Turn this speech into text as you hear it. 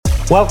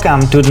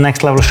Welcome to the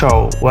Next Level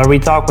Show, where we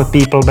talk with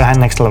people behind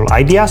next level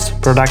ideas,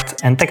 products,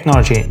 and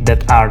technology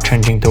that are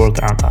changing the world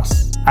around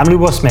us. I'm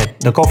Lubo Smith,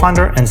 the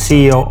co-founder and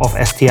CEO of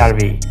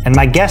STRV, and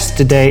my guest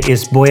today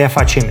is Boye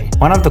Fajinmi,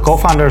 one of the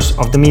co-founders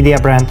of the media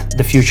brand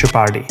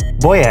TheFutureParty.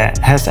 Boye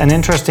has an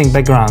interesting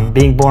background,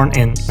 being born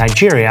in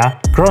Nigeria,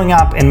 growing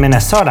up in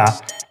Minnesota,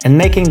 and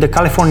making the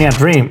California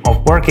dream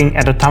of working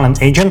at a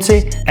talent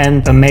agency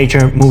and a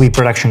major movie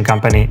production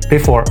company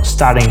before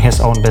starting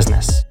his own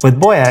business. With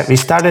Boye, we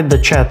started the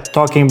chat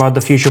talking about the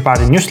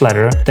TheFutureParty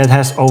newsletter that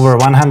has over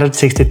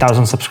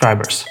 160,000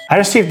 subscribers. I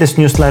received this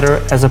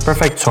newsletter as a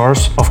perfect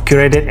source of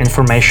curated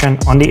information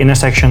on the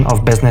intersection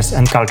of business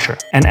and culture.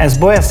 And as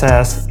Boye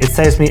says, it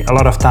saves me a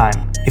lot of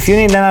time. If you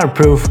need another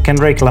proof,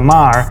 Kendrick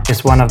Lamar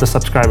is one of the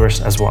subscribers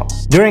as well.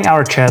 During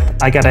our chat,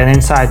 I got an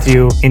inside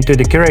view into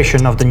the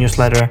curation of the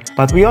newsletter,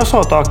 but we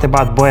also talked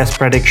about Boye's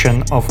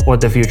prediction of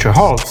what the future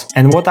holds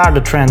and what are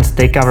the trends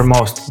they cover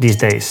most these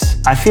days.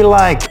 I feel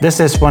like this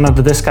is one of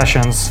the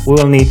discussions we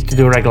will need to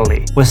do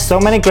regularly. With so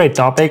many great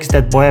topics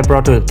that Boye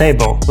brought to the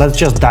table, let's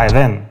just dive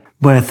in.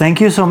 Boye, thank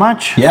you so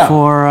much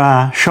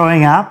for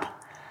showing up.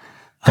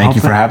 Thank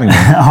you for having me.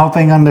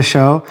 Hopping on the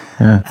show.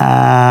 Yeah.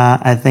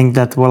 I think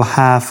that we'll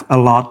have a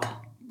lot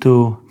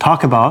to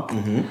talk about.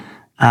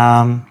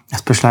 Mm-hmm.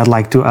 Especially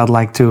I'd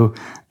like to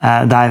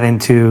dive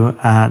into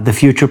the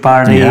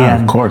TheFutureParty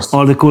and of course,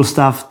 all the cool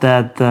stuff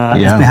that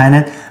is behind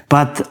it.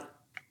 But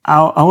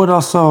I would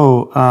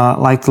also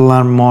like to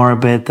learn more a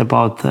bit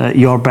about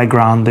your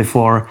background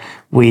before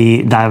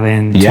we dive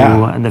into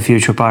the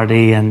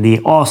TheFutureParty and the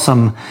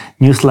awesome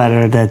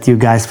newsletter that you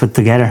guys put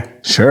together.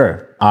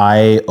 Sure.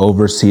 I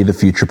oversee the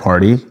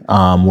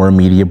TheFutureParty. We're a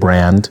media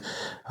brand.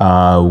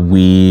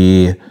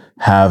 We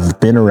have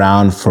been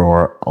around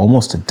for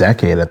almost a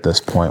decade at this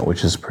point,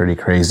 which is pretty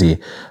crazy.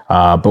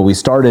 But we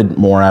started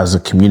more as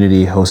a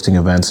community hosting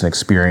events and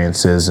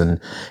experiences, and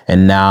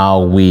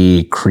now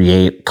we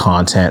create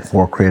content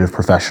for creative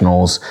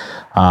professionals,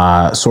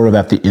 sort of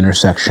at the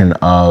intersection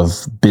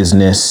of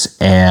business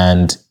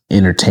and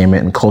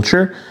entertainment and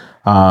culture.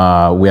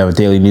 We have a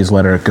daily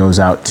newsletter. It goes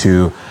out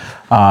to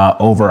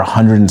over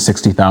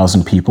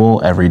 160,000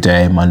 people every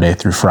day, Monday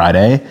through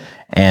Friday.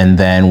 And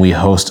then we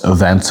host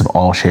events of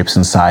all shapes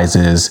and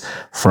sizes,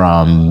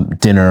 from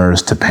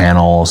dinners to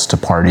panels to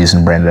parties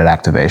and branded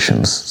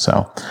activations.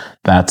 So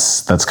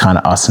that's kind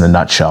of us in a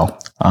nutshell.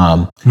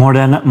 More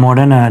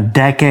than a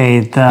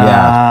decade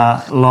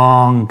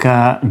long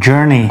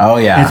journey. Oh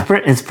yeah,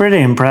 it's pretty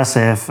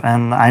impressive,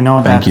 and I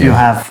know that you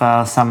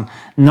have some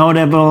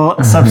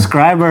notable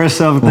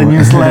subscribers of the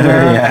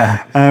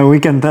newsletter.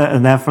 We can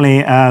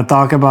definitely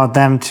talk about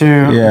them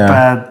too.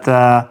 Yeah.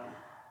 But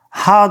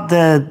how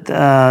did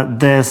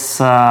this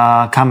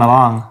come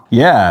along?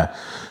 Yeah.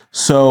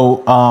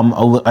 So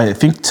I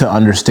think to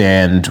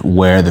understand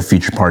where the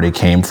TheFutureParty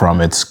came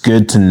from, it's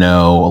good to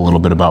know a little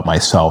bit about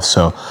myself.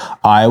 So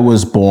I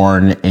was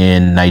born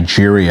in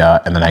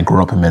Nigeria, and then I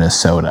grew up in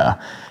Minnesota.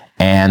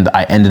 And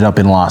I ended up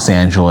in Los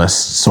Angeles,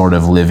 sort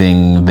of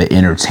living the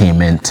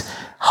entertainment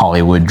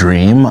Hollywood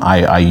dream.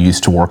 I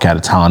used to work at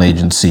a talent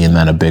agency and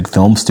then a big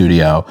film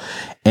studio.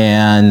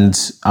 And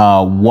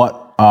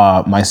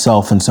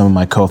myself and some of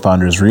my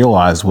co-founders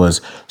realized was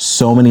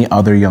so many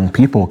other young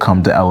people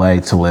come to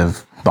LA to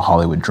live the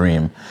Hollywood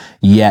dream.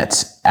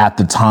 Yet at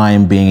the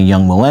time, being a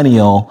young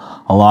millennial,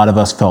 a lot of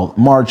us felt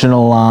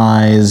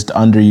marginalized,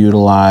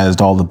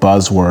 underutilized, all the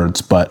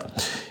buzzwords.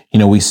 But,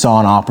 we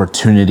saw an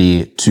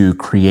opportunity to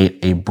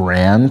create a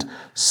brand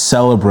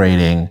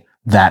celebrating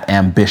that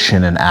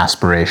ambition and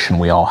aspiration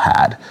we all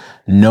had,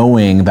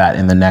 knowing that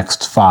in the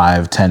next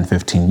 5, 10,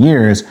 15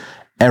 years,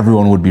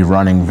 everyone would be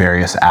running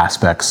various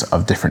aspects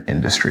of different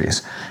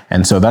industries.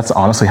 And so that's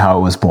honestly how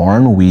it was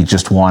born. We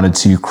just wanted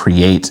to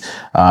create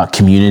a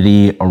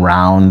community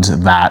around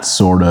that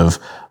sort of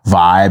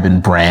vibe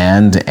and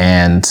brand.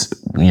 And,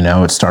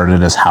 it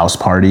started as house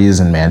parties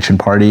and mansion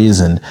parties.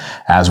 And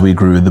as we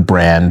grew, the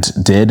brand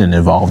did and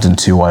evolved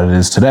into what it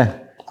is today.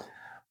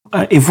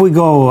 If we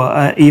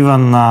go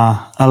even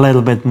a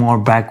little bit more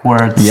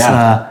backwards,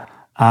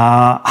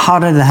 how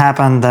did it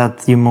happen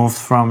that you moved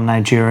from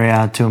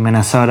Nigeria to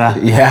Minnesota?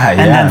 And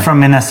then from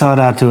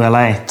Minnesota to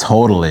LA?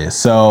 Totally.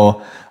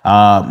 So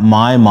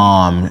my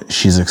mom,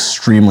 she's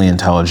extremely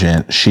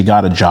intelligent. She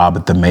got a job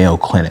at the Mayo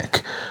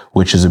Clinic,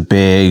 which is a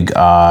big,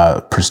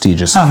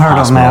 prestigious I've heard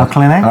hospital. of Mayo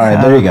Clinic. All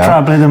right, there you go.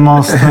 Probably the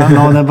most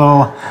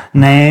notable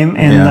name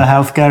in the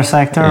healthcare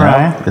sector,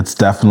 right? It's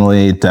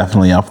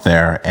definitely up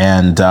there.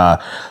 And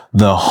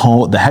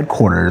the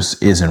headquarters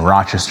is in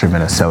Rochester,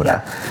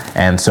 Minnesota.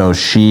 And so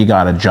she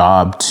got a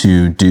job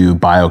to do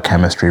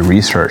biochemistry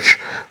research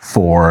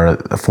for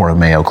the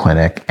Mayo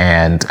Clinic.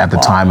 And at the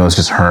time, it was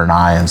just her and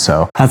I. And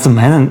so that's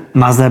amazing.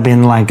 Must have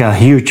been like a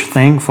huge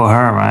thing for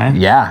her, right?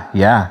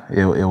 Yeah.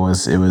 It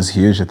was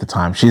huge at the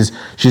time.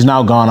 She's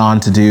now gone on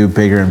to do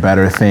bigger and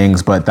better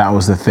things, but that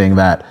was the thing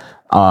that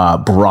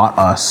brought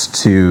us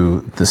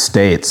to the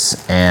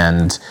States.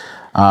 And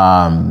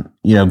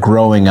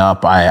growing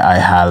up, I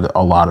had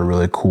a lot of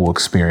really cool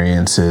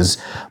experiences,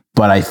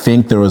 But I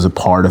think there was a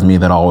part of me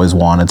that always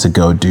wanted to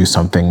go do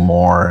something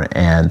more.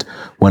 And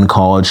when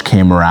college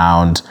came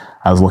around,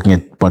 I was looking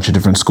at a bunch of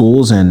different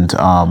schools, and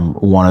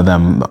one of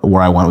them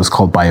where I went was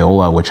called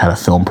Biola, which had a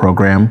film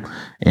program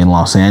in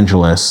Los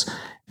Angeles.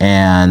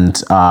 And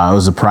it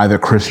was a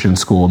private Christian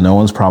school no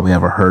one's probably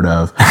ever heard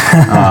of.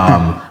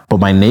 But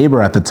my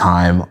neighbor at the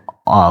time,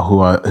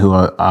 who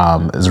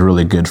is a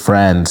really good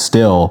friend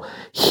still,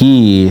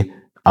 he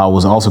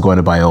was also going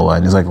to Biola,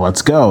 and he's like,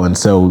 let's go. And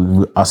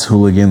so us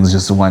hooligans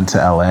just went to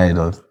LA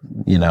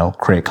to,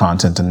 create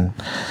content and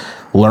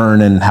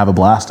learn and have a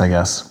blast, I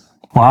guess.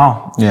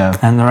 Wow. Yeah.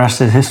 And the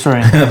rest is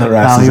history. The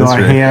rest now is you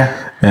history. are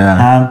here.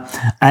 Yeah.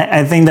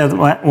 I think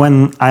that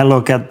when I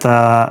look at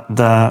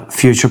the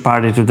Future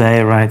Party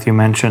today, right, you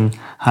mentioned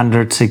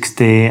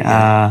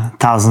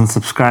 160,000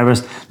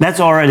 subscribers. That's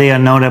already a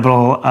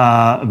notable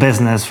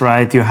business,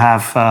 right? You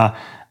have a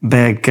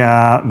big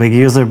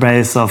user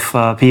base of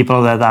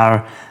people that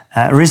are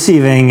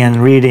receiving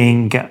and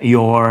reading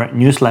your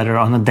newsletter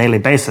on a daily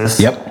basis.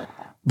 Yep.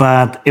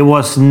 But it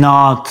was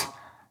not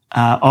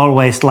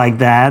always like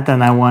that.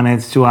 And I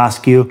wanted to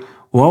ask you,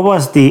 what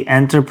was the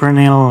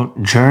entrepreneurial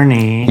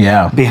journey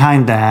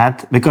behind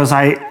that? Because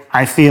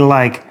I feel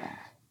like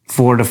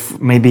for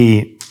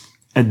maybe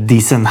a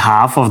decent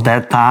half of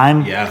that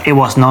time, it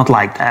was not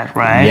like that,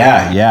 right?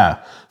 Yeah.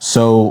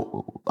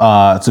 So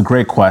it's a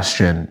great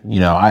question.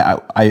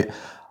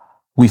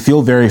 We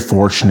feel very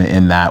fortunate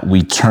in that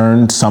we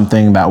turned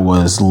something that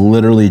was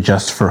literally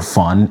just for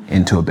fun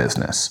into a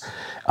business.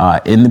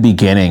 In the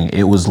beginning,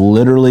 it was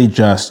literally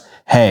just,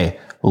 hey,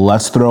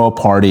 let's throw a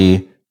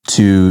party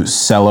to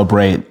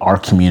celebrate our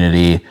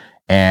community.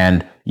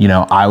 And,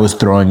 I was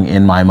throwing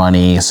in my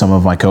money. Some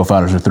of my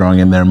co-founders were throwing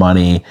in their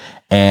money.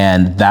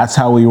 And that's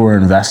how we were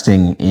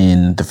investing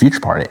in the Future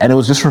Party. And it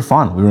was just for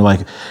fun. We were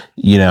like,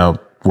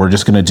 we're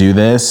just going to do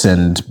this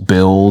and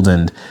build.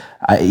 And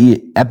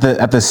at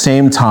the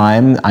same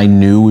time, I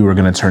knew we were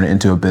going to turn it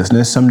into a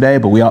business someday,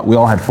 but we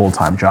all had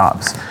full-time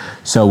jobs.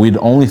 So we'd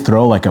only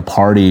throw like a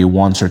party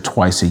once or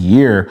twice a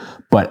year,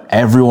 but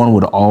everyone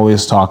would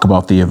always talk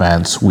about the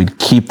events. We'd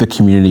keep the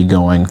community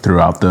going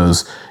throughout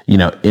those,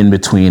 in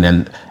between.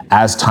 And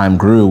as time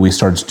grew, we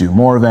started to do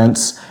more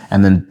events.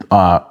 And then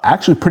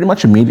actually pretty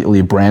much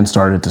immediately, brands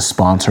started to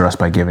sponsor us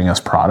by giving us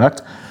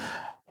product.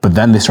 But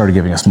then they started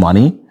giving us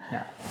money.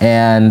 Yeah.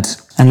 And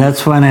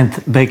that's when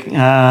it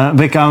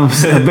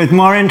becomes a bit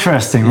more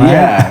interesting, right?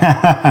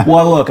 Yeah.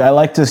 Well, look, I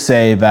like to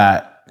say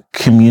that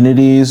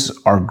communities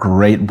are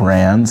great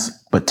brands,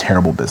 but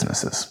terrible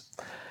businesses.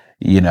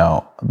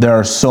 There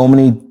are so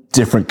many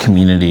different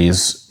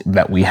communities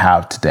that we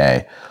have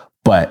today,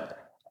 but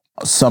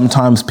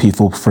sometimes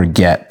people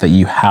forget that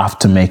you have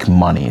to make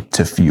money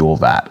to fuel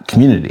that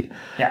community.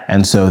 Yeah.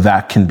 And so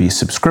that can be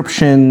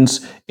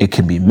subscriptions, it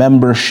can be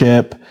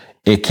membership,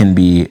 it can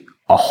be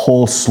a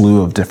whole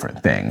slew of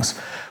different things.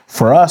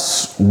 For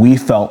us, we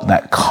felt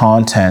that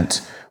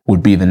content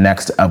would be the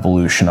next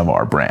evolution of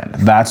our brand.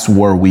 That's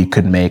where we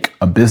could make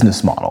a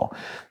business model.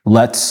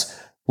 Let's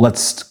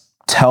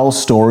tell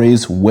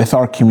stories with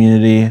our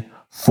community,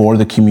 for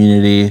the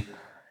community,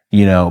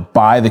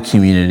 by the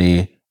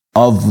community,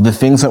 of the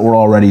things that we're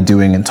already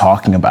doing and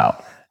talking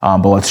about.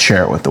 But let's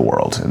share it with the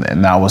world.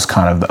 And that was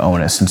kind of the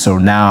onus. And so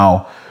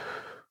now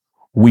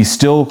we've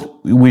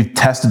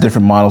tested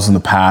different models in the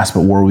past,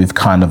 but where we've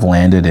kind of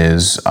landed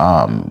is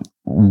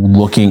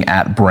looking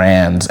at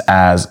brands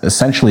as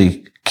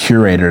essentially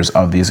curators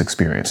of these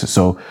experiences.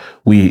 So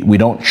we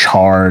don't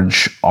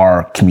charge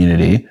our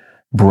community.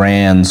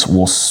 Brands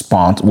will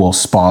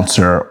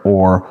sponsor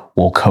or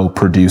will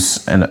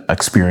co-produce an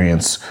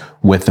experience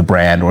with the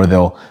brand, or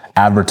they'll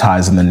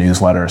advertise in the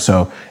newsletter.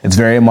 So it's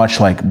very much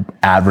like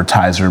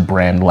advertiser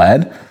brand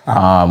led,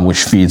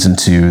 which feeds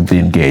into the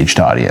engaged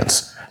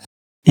audience.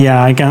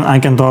 Yeah, I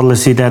can totally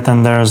see that,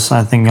 and there's,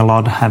 I think, a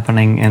lot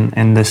happening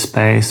in this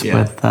space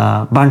with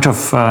a bunch of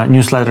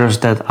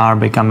newsletters that are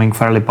becoming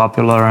fairly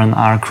popular and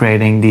are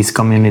creating these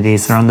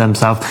communities around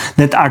themselves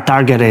that are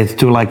targeted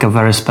to like a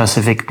very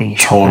specific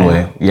niche. Totally,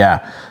 right?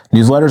 Yeah.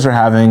 Newsletters are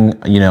having,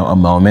 a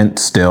moment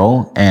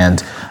still,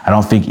 and I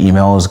don't think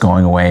email is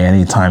going away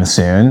anytime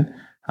soon.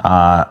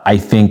 I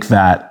think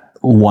that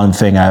one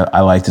thing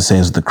I like to say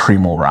is the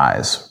cream will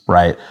rise,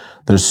 right?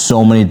 There's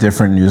so many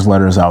different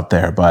newsletters out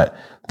there, but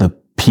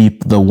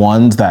the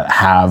ones that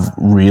have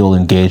real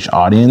engaged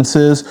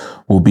audiences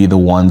will be the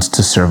ones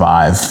to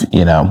survive,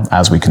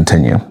 as we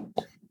continue.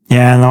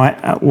 Yeah,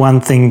 no,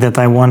 one thing that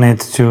I wanted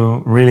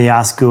to really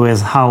ask you is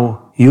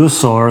how you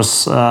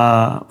source,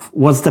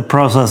 what's the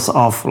process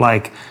of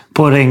like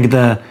putting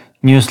the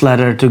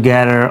newsletter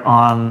together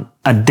on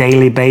a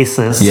daily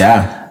basis?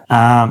 Yeah.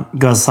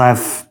 Because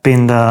I've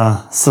been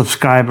the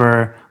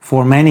subscriber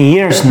for many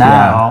years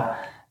now. Yeah.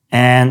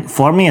 And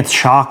for me, it's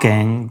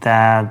shocking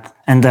that,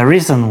 and the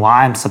reason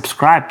why I'm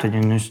subscribed to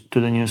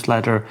the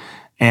newsletter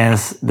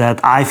is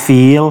that I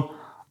feel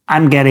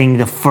I'm getting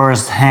the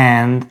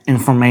first-hand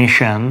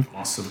information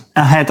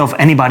ahead of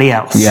anybody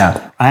else.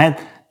 Yeah. Right?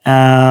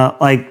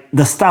 Like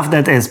the stuff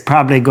that is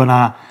probably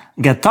gonna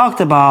get talked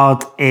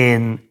about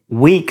in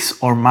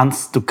weeks or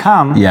months to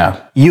come,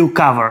 you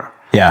cover.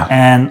 Yeah.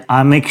 And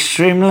I'm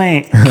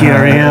extremely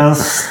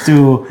curious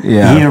to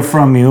hear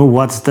from you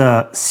what's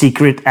the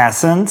secret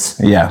essence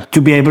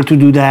to be able to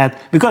do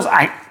that. Because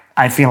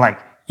I feel like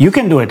you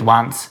can do it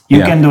once,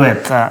 you can do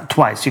it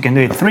twice, you can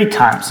do it 3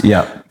 times.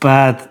 Yeah.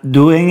 But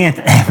doing it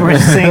every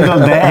single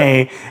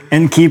day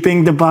and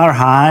keeping the bar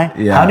high,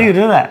 how do you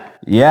do that?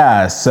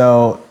 Yeah.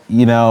 So,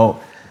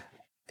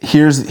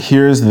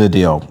 here's the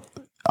deal.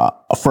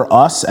 For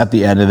us, at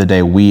the end of the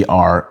day, we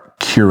are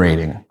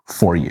curating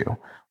for you.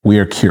 We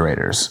are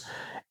curators.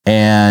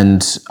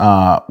 And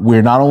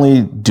we're not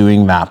only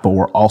doing that, but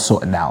we're also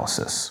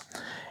analysis.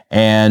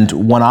 And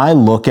when I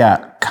look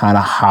at kind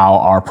of how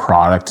our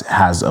product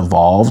has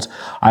evolved,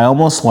 I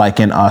almost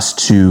liken us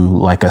to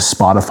like a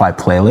Spotify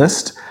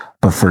playlist,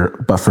 but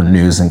for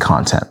news and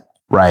content,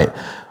 right?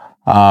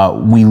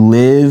 We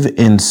live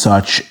in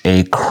such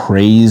a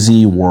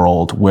crazy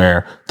world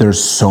where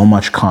there's so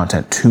much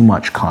content, too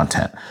much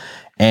content.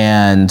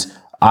 And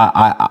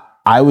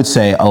I would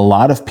say a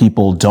lot of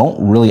people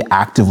don't really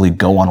actively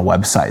go on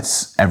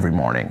websites every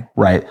morning,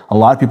 right? A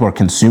lot of people are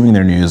consuming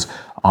their news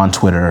on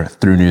Twitter,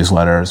 through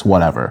newsletters,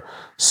 whatever.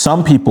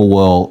 Some people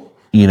will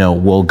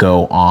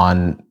go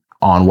on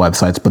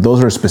websites, but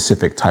those are a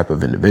specific type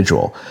of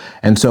individual.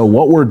 And so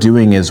what we're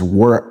doing is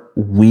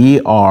we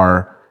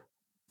are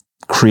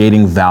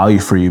creating value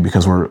for you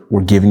because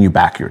we're giving you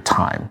back your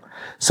time.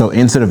 So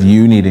instead of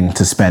you needing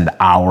to spend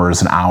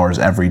hours and hours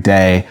every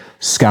day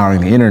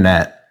scouring the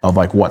internet of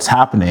like what's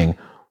happening,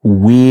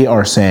 we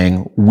are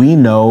saying we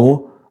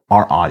know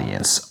our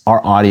audience.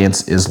 Our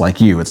audience is like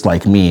you. It's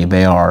like me.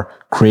 They are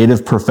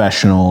creative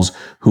professionals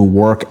who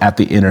work at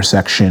the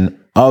intersection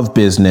of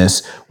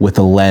business with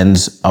a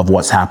lens of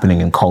what's happening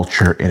in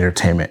culture,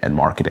 entertainment, and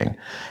marketing.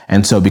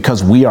 And so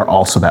because we are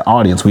also that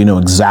audience, we know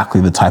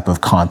exactly the type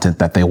of content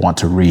that they want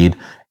to read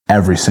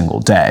every single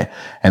day.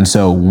 And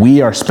so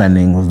we are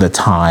spending the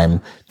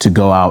time to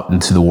go out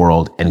into the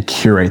world and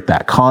curate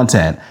that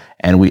content.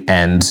 And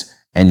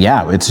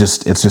it's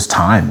just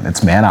time.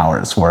 It's man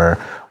hours. We're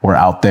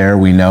out there.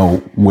 We know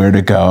where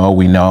to go.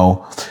 We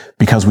know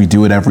because we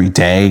do it every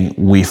day,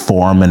 we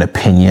form an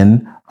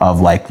opinion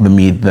of like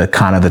the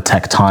kind of the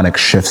tectonic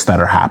shifts that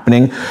are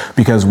happening,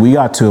 because we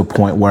got to a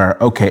point where,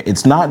 okay,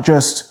 it's not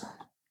just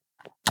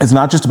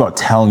about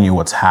telling you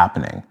what's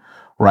happening,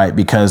 right?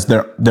 Because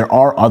there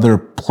are other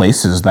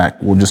places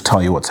that will just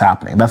tell you what's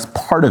happening. That's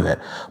part of it.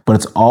 But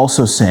it's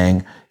also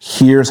saying,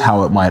 here's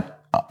how it might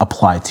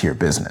apply to your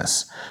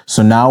business.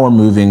 So now we're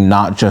moving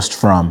not just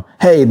from,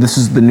 hey, this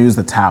is the news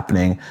that's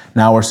happening.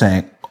 Now we're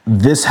saying,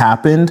 this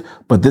happened,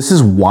 but this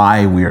is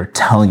why we are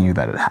telling you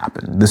that it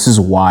happened. This is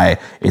why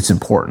it's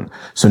important.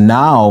 So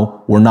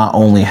now we're not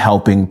only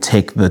helping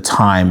take the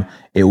time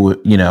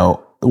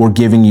we're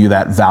giving you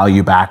that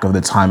value back of the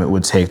time it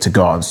would take to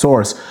go out and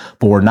source,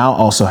 but we're now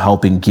also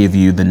helping give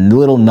you the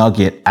little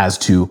nugget as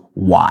to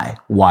why.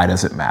 Why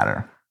does it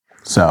matter?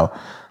 So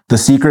the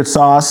secret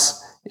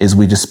sauce is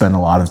we just spend a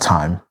lot of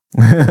time.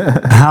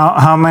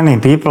 How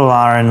many people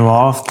are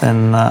involved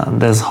in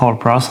this whole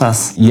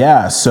process?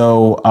 Yeah,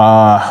 so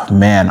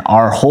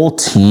our whole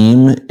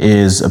team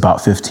is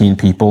about 15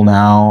 people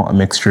now, a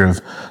mixture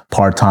of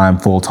part-time,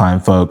 full-time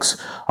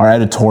folks. Our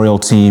editorial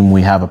team,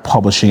 we have a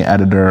publishing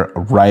editor, a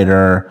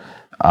writer,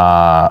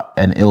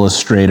 an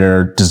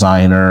illustrator,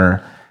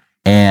 designer,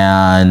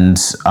 and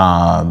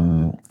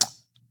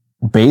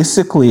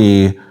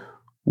basically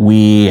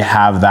we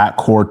have that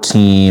core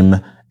team.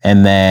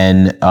 And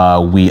then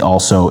we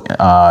also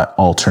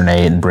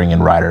alternate and bring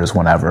in writers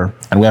whenever.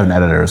 And we have an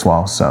editor as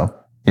well. So,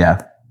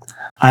 yeah.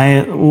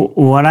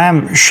 What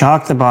I'm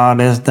shocked about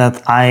is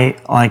that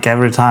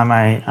every time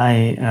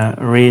I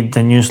read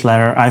the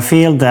newsletter, I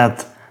feel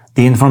that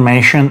the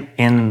information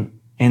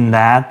in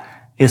that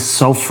is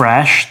so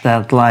fresh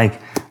that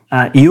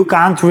you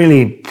can't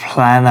really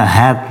plan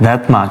ahead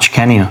that much,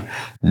 can you?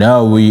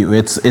 No,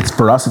 it's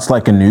for us, it's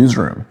like a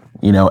newsroom.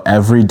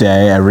 Every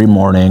day, every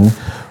morning,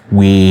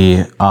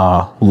 we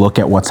look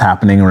at what's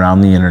happening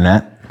around the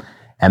internet,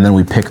 and then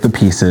we pick the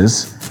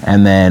pieces,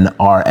 and then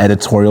our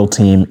editorial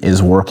team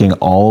is working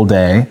all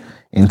day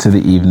into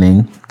the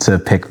evening to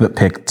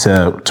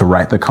to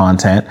write the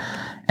content,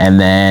 and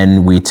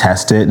then we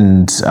test it,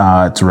 and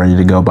it's ready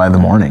to go by the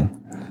morning.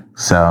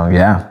 So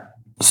yeah.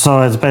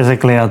 So it's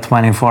basically a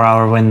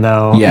 24-hour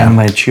window in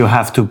which you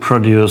have to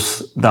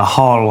produce the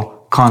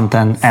whole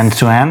content end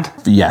to end?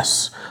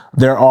 Yes.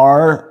 There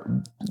are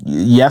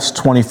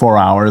 24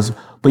 hours.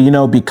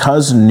 But,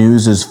 because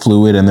news is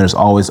fluid and there's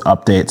always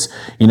updates,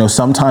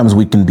 sometimes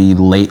we can be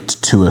late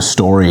to a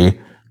story,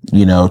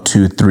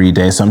 2-3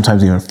 days,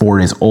 sometimes even 4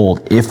 days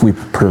old if we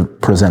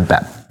present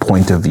that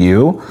point of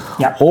view.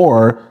 Yeah.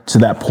 Or to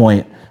that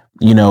point,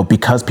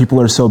 because people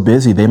are so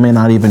busy, they may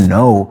not even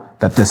know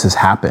that this has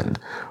happened,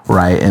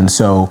 right? And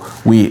so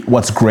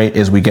what's great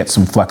is we get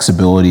some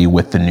flexibility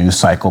with the news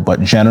cycle,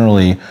 but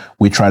generally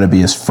we try to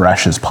be as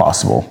fresh as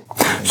possible.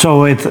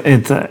 So it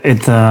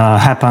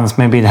happens,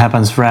 maybe it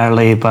happens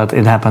rarely, but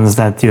it happens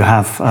that you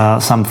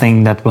have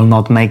something that will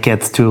not make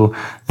it to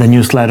the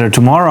newsletter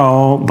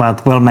tomorrow,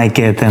 but will make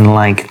it in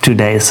like 2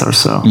 days or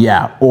so.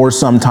 Yeah, or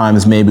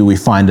sometimes maybe we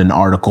find an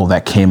article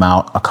that came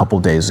out a couple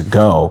days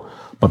ago,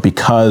 but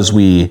because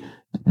we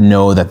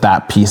know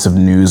that piece of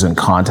news and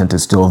content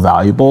is still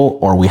valuable,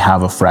 or we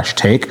have a fresh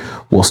take,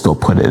 we'll still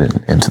put it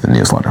into the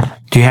newsletter.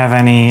 Do you have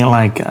any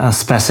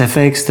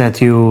specifics that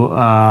you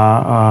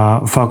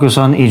focus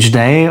on each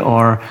day,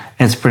 or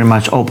it's pretty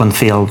much open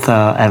field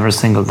every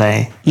single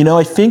day?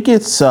 I think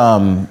it's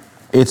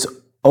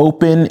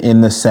open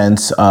in the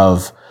sense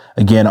of,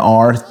 again,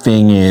 our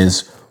thing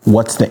is,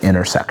 what's the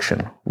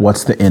intersection?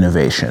 What's the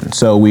innovation?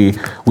 So we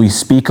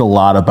speak a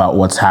lot about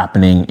what's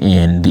happening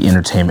in the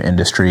entertainment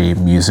industry,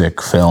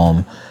 music,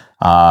 film,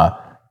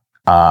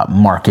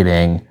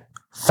 marketing,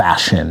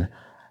 fashion.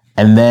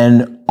 And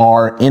then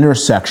our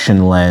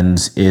intersection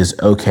lens is,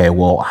 okay,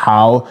 well,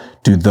 how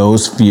do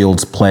those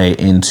fields play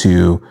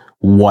into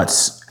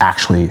what's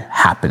actually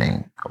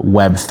happening?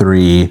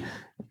 Web3,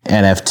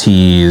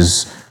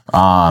 NFTs,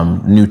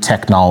 new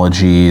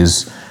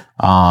technologies,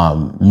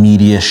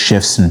 media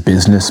shifts in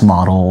business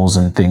models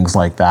and things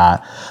like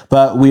that.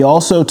 But we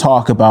also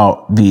talk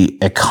about the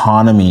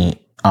economy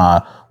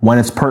when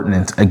it's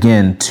pertinent,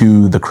 again,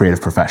 to the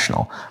creative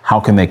professional. How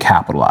can they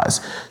capitalize?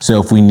 So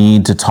if we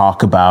need to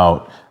talk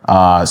about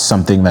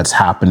something that's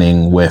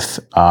happening with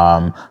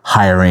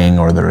hiring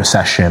or the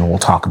recession, we'll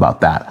talk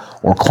about that.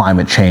 Or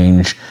climate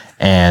change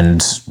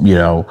and,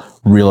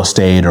 real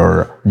estate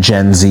or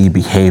Gen Z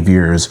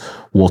behaviors,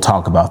 we'll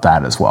talk about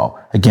that as well.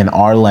 Again,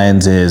 our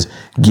lens is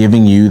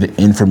giving you the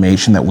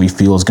information that we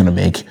feel is going to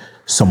make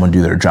someone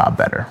do their job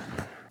better.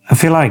 I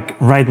feel like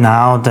right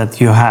now that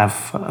you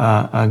have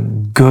a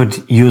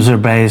good user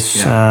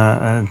base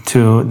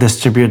to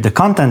distribute the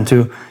content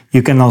to,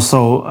 you can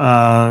also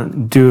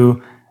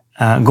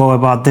go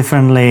about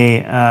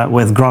differently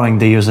with growing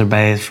the user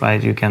base,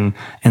 right? You can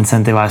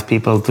incentivize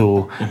people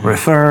to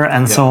refer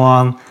and so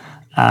on.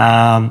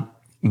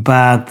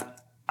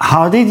 But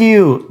how did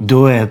you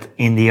do it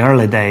in the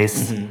early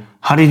days?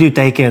 How did you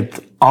take it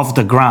off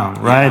the ground,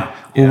 right?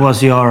 Who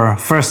was your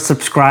first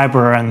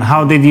subscriber, and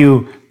how did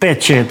you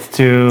pitch it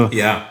to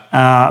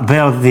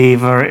build the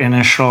very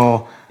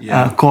initial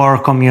core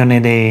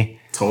community?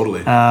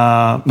 Totally.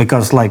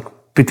 Because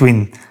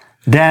between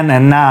then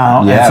and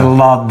now, it's a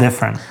lot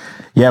different.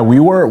 Yeah, we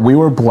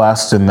were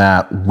blessed in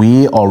that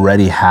we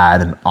already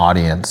had an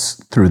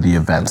audience through the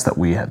events that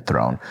we had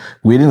thrown.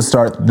 We didn't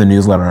start the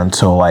newsletter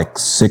until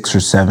 6 or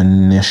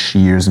 7-ish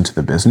years into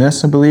the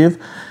business, I believe.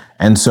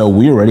 And so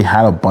we already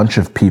had a bunch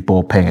of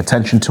people paying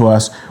attention to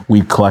us.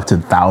 We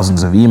collected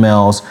thousands of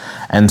emails.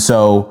 And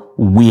so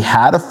we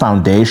had a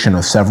foundation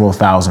of several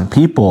thousand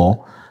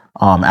people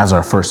as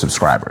our first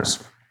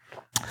subscribers.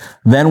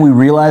 Then we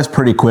realized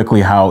pretty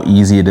quickly how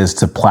easy it is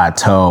to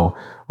plateau,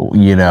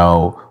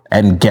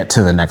 and get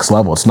to the next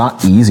level. It's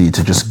not easy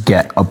to just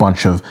get a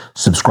bunch of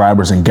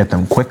subscribers and get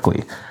them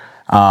quickly.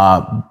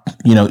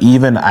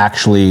 Even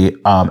actually,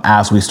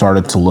 as we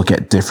started to look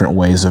at different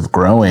ways of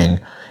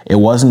growing, it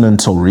wasn't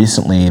until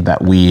recently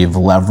that we've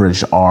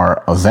leveraged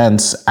our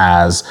events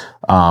as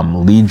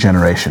lead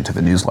generation to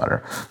the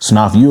newsletter. So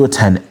now if you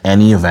attend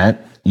any event,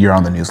 you're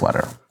on the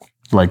newsletter.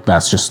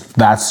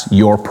 That's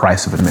your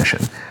price of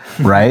admission,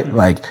 right?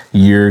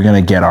 You're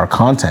going to get our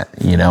content,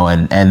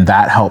 and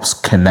that helps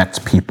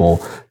connect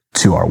people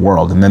to our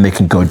world. And then they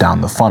can go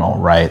down the funnel,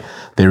 right?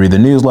 They read the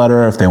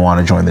newsletter. If they want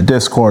to join the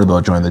Discord,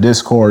 they'll join the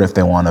Discord. If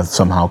they want to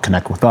somehow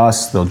connect with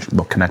us, they'll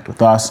connect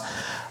with us.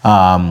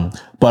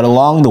 But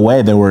along the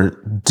way, there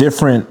were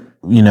different,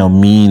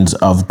 means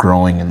of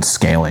growing and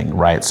scaling,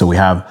 right? So we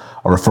have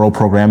a referral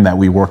program that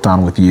we worked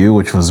on with you,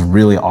 which was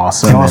really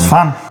awesome. It was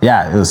fun.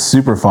 Yeah, it was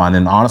super fun.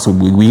 And honestly,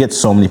 we get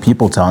so many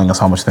people telling us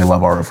how much they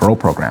love our referral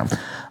program.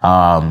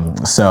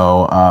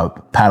 So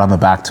pat on the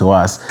back to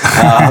us.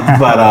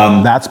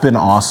 But that's been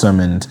awesome,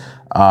 and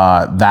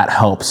that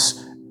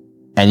helps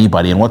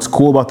anybody. And what's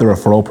cool about the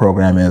referral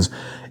program is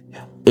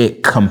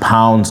it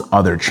compounds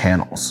other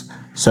channels.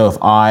 So if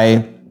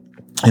I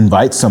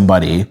invite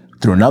somebody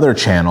through another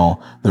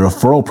channel, the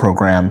referral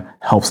program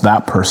helps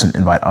that person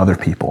invite other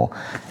people.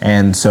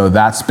 And so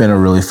that's been a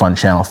really fun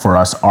channel for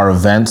us. Our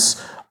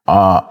events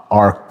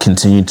are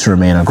continuing to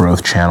remain a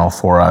growth channel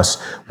for us.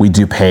 We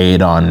do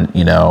paid on,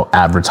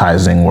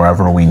 advertising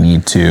wherever we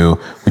need to.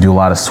 We do a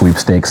lot of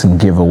sweepstakes and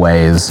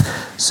giveaways.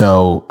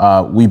 So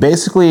we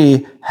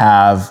basically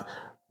have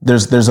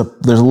there's a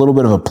little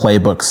bit of a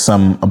playbook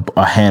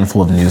a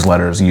handful of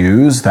newsletters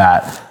use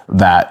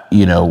that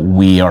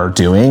we are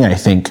doing. I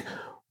think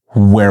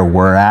where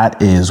we're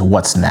at is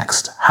what's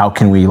next. How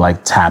can we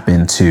tap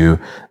into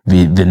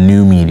the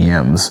new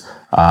mediums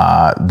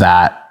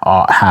that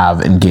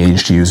have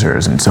engaged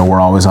users, and so we're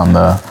always on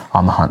the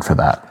hunt for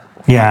that.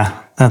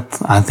 Yeah,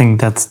 I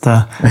think that's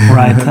the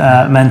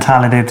right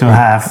mentality to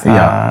have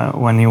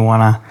when you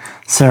want to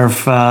serve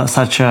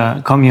such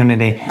a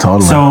community.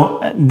 Totally. So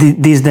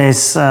these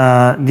days,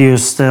 do you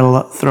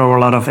still throw a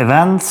lot of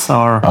events,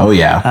 or oh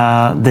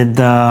yeah, did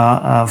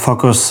the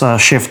focus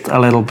shift a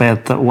little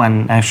bit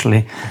when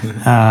actually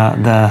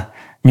the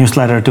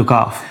newsletter took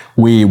off?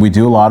 We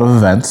do a lot of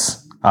events.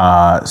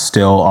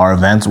 Still, our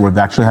events, we've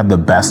actually had the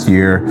best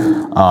year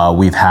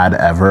we've had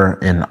ever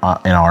in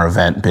our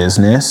event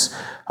business.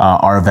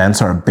 Our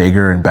events are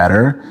bigger and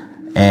better.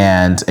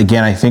 And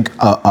again, I think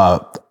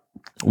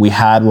we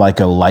had like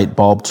a light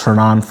bulb turn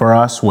on for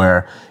us,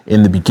 where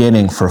in the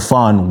beginning, for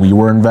fun, we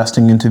were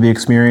investing into the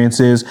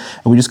experiences,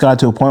 and we just got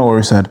to a point where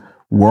we said,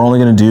 we're only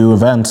going to do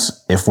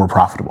events if we're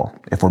profitable,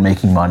 if we're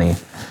making money,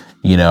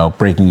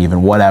 breaking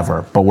even,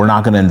 whatever, but we're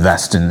not going to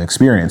invest in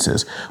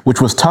experiences,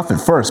 which was tough at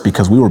first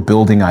because we were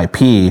building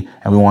IP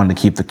and we wanted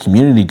to keep the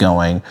community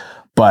going.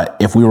 But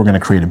if we were going to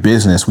create a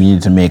business, we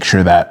needed to make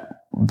sure that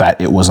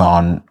it was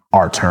on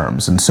our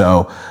terms. And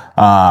so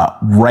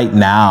right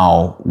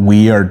now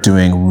we are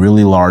doing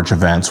really large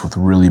events with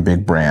really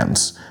big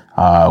brands.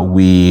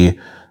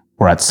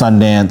 We're at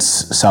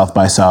Sundance, South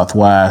by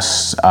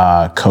Southwest,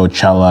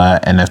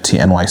 Coachella, NFT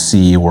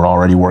NYC. We're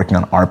already working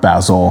on Art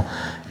Basel.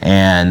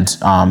 And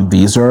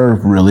these are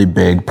really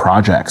big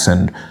projects,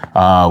 and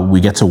we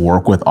get to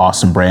work with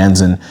awesome brands,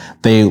 and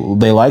they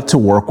like to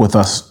work with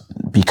us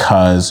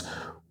because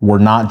we're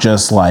not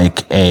just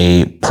like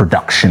a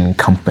production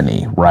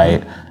company,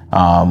 right?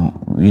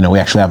 We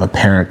actually have a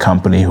parent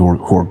company who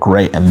are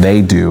great, and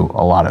they do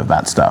a lot of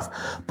that stuff.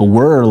 But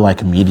we're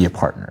like a media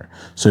partner.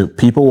 So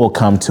people will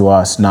come to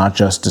us not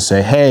just to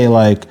say, hey,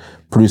 like,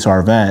 produce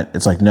our event.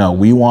 It's like, no,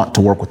 we want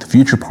to work with the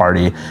Future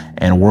Party,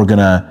 and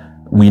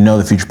we know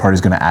the Future Party is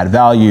going to add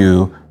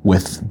value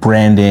with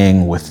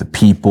branding, with the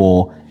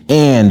people,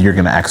 and you're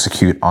going to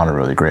execute on a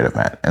really great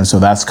event. And so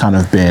that's kind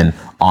of been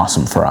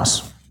awesome for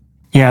us.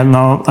 Yeah,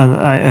 no,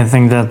 I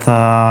think that,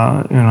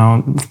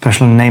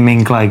 especially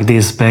naming like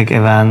these big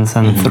events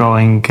and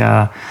throwing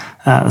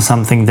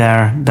something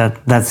there,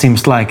 that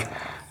seems like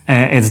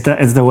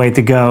it's the way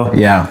to go.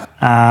 Yeah.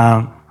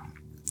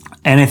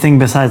 Anything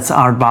besides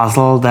Art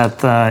Basel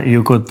that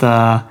you could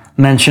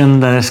mention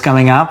that is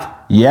coming up?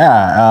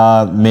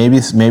 Yeah,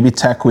 maybe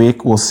Tech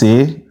Week, we'll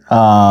see,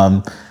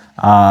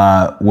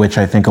 which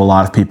I think a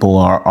lot of people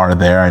are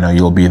there. I know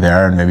you'll be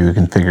there, and maybe we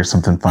can figure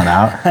something fun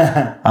out.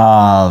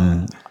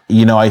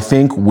 I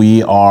think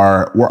we're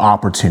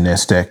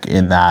opportunistic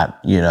in that,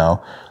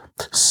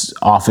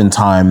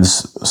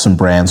 oftentimes some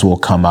brands will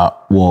come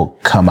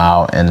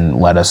out and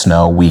let us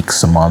know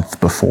weeks, a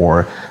month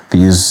before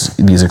these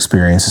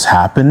experiences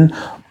happen.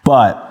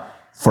 But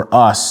for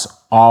us,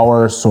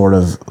 our sort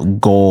of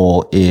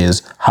goal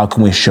is how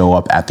can we show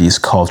up at these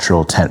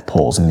cultural tent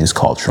poles and these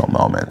cultural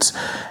moments?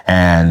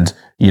 And,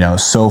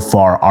 so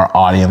far our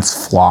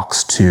audience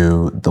flocks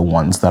to the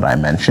ones that I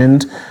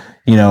mentioned.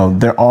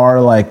 There are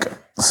like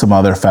some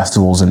other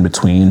festivals in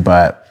between,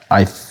 but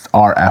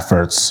our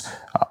efforts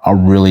are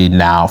really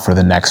now for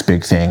the next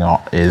big thing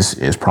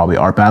is probably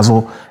Art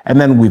Basel.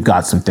 And then we've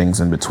got some things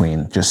in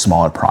between, just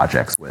smaller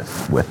projects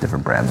with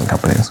different brands and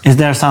companies. Is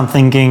there some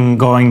thinking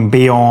going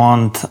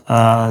beyond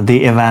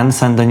the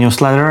events and the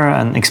newsletter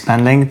and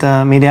expanding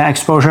the media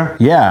exposure?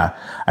 Yeah.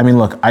 I mean,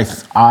 look, I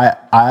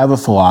have a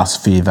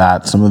philosophy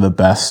that some of the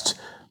best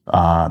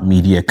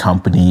media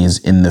companies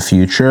in the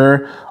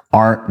future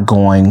aren't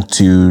going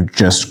to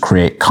just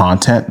create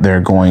content.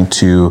 They're going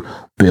to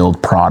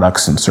build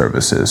products and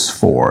services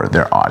for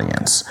their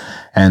audience.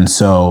 And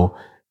so,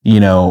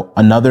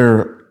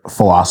 another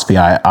philosophy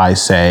I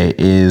say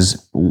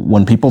is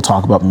when people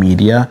talk about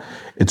media,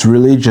 it's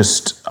really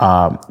just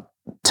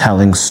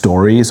telling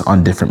stories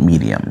on different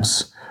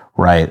mediums,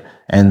 right?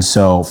 And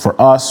so for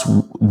us,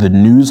 the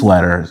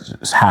newsletter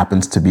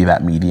happens to be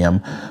that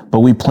medium, but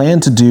we plan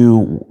to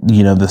do,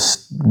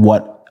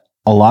 what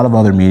a lot of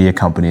other media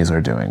companies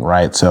are doing,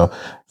 right? So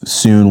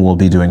soon we'll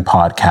be doing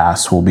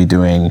podcasts, we'll be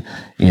doing,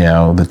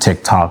 the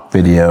TikTok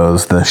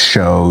videos, the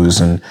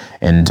shows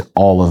and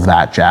all of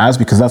that jazz,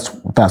 because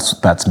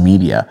that's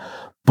media.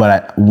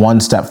 But one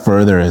step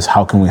further is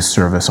how can we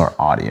service our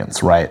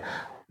audience, right?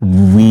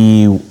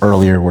 We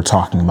earlier were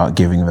talking about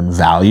giving them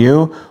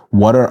value.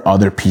 What are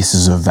other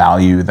pieces of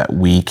value that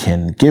we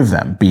can give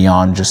them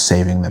beyond just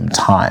saving them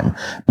time?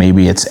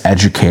 Maybe it's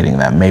educating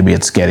them. Maybe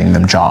it's getting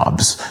them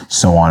jobs,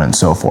 so on and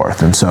so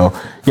forth. And so,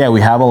 yeah,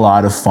 we have a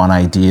lot of fun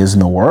ideas in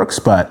the works,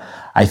 but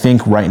I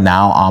think right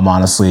now I'm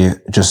honestly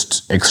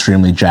just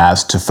extremely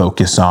jazzed to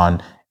focus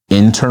on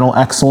internal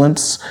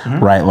excellence,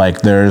 right? Like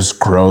there's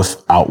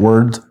growth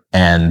outward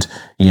and,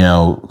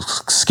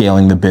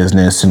 scaling the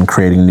business and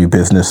creating new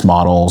business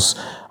models,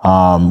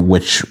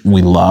 which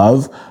we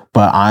love.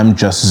 But I'm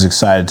just as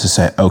excited to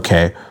say,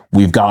 okay,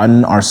 we've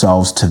gotten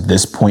ourselves to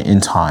this point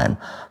in time.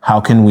 How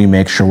can we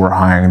make sure we're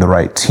hiring the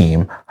right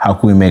team? How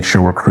can we make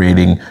sure we're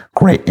creating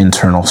great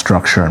internal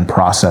structure and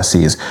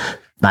processes?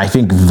 And I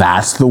think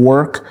that's the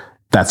work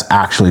that's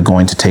actually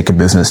going to take a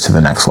business to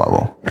the next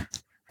level.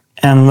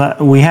 And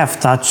we have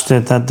touched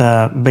it at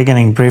the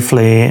beginning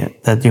briefly,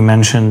 that you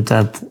mentioned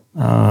that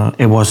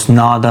it was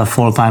not a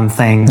full-time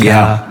thing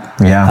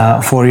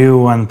for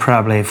you and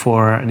probably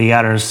for the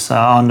others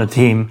on the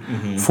team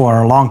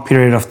for a long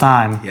period of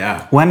time.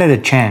 Yeah. When did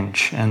it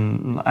change?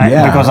 And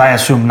because I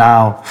assume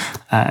now,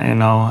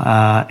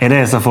 it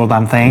is a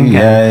full-time thing.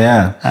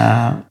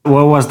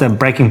 What was the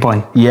breaking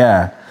point?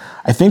 Yeah.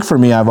 I think for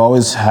me, I've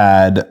always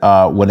had,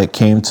 when it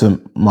came to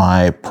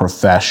my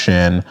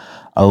profession,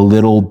 a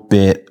little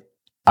bit,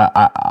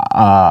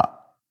 I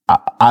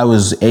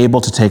was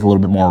able to take a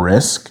little bit more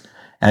risk.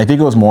 And I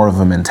think it was more of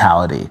a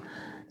mentality.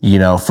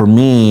 For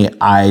me,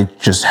 I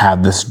just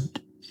had this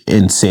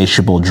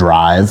insatiable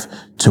drive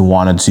to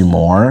want to do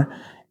more.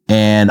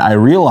 And I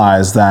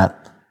realized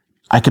that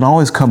I can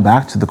always come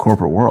back to the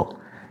corporate world.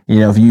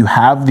 If you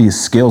have these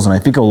skills, and I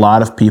think a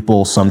lot of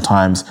people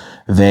sometimes,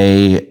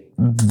 they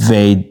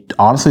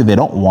honestly, they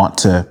don't want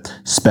to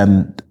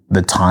spend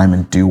the time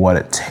and do what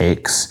it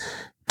takes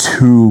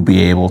to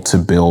be able to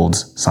build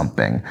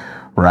something,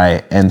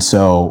 right? And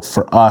so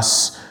for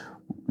us,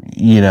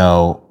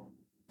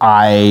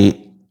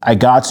 I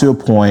got to a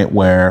point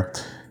where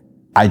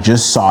I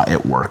just saw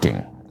it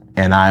working,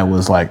 and I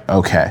was like,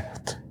 okay,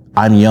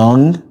 I'm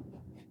young,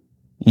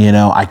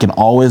 I can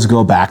always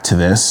go back to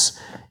this.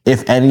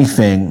 If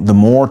anything, the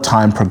more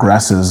time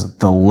progresses,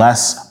 the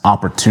less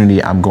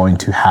opportunity I'm going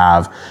to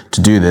have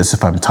to do this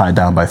if I'm tied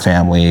down by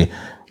family,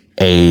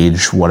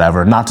 age,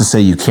 whatever. Not to say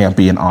you can't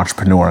be an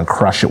entrepreneur and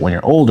crush it when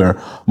you're older,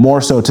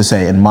 more so to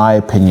say, in my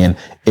opinion,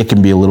 it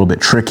can be a little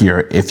bit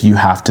trickier if you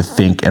have to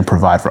think and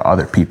provide for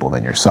other people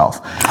than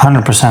yourself.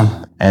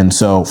 100%. And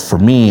so for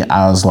me,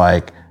 I was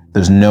like,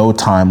 there's no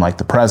time like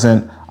the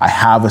present. I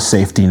have a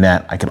safety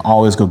net. I can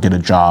always go get a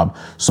job.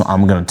 So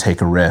I'm going to take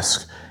a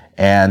risk.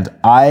 And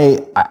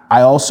I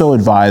also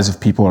advise, if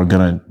people are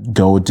going to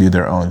go do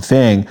their own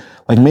thing,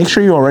 like, make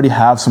sure you already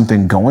have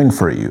something going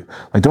for you.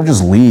 Like, don't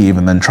just leave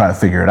and then try to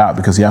figure it out,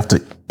 because you have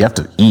to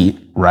eat,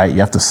 right? You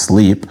have to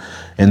sleep.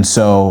 And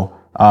so,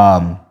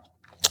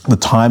 the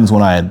times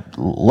when I had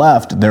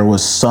left, there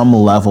was some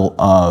level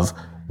of,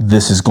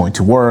 this is going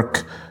to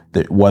work,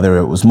 that whether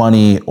it was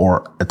money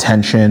or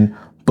attention,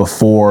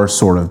 before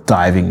sort of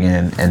diving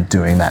in and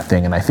doing that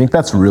thing. And I think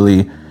that's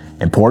really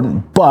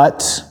important.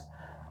 But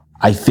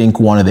I think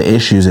one of the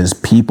issues is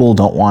people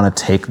don't want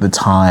to take the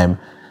time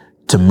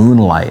to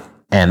moonlight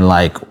and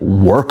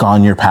work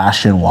on your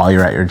passion while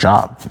you're at your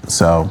job.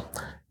 So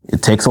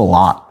it takes a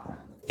lot.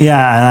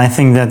 Yeah, and I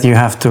think that you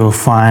have to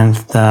find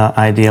the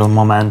ideal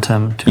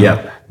momentum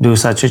to do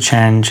such a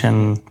change.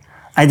 And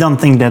I don't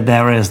think that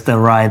there is the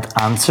right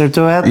answer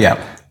to it. Yeah.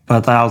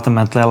 But I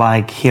ultimately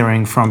like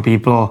hearing from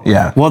people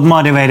what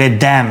motivated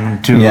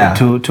them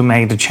to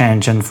make the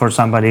change. And for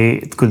somebody,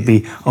 it could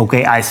be,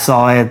 okay, I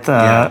saw it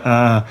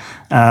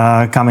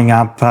coming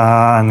up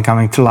and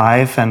coming to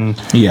life, and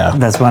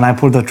that's when I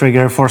pulled the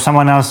trigger. For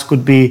someone else,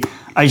 could be,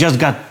 I just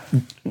got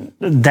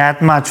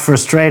that much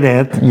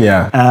frustrated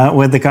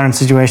with the current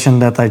situation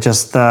that I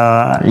just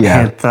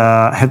hit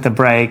the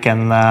brake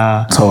and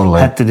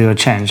had to do a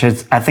change.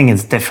 I think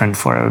it's different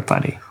for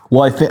everybody.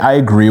 Well, I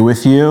agree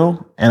with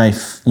you. And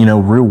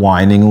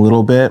rewinding a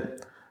little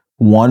bit,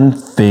 one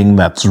thing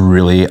that's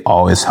really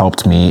always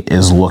helped me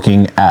is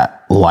looking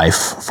at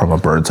life from a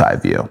bird's eye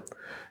view.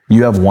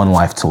 You have one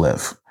life to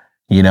live,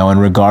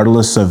 and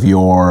regardless of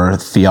your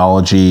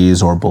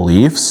theologies or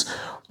beliefs,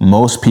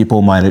 most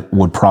people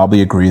would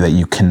probably agree that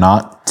you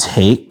cannot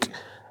take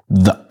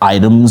the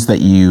items that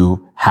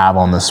you have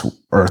on this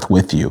earth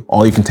with you.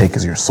 All you can take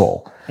is your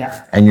soul.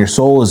 Yeah. And your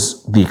soul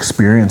is the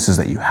experiences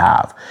that you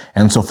have.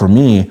 And so for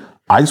me,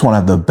 I just want to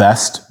have the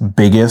best,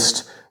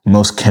 biggest,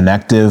 most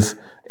connective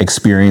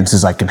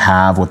experiences I can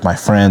have with my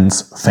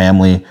friends,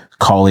 family,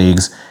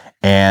 colleagues.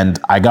 And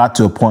I got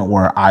to a point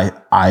where I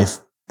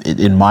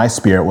in my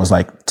spirit was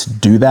like, to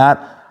do that,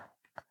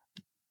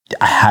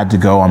 I had to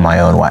go on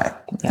my own way.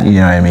 Yeah. You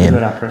know what I mean? You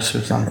gotta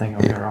pursue something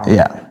of your own.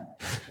 Yeah.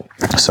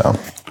 So.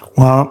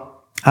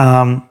 Well,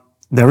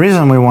 the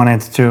reason we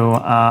wanted to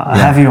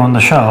have you on the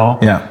show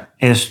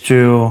is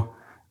to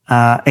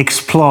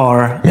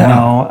explore,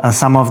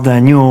 some of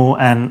the new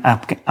and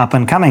up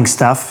and coming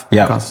stuff.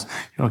 Yeah. Because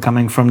you're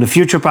coming from the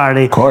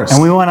TheFutureParty. Of course.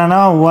 And we want to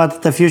know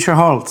what the future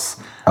holds.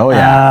 Oh,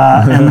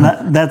 yeah.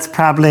 And that's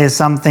probably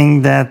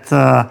something that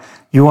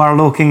you are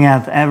looking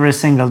at every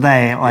single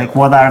day. Like,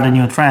 what are the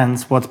new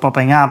trends? What's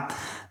popping up?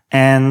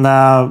 And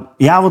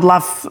I would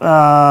love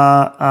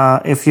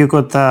if you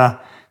could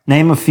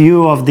name a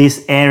few of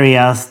these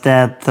areas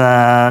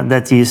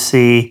that you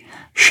see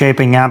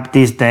shaping up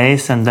these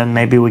days, and then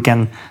maybe we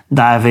can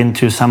dive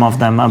into some of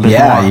them a bit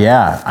more.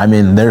 Yeah. I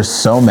mean, there's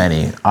so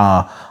many.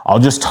 I'll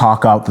just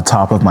talk out the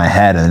top of my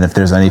head, and if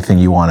there's anything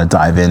you want to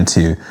dive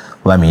into,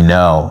 let me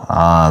know.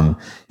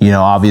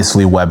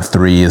 Obviously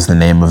Web3 is the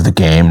name of the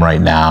game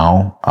right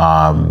now.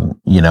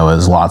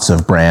 As lots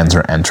of brands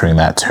are entering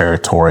that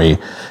territory,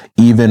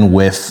 even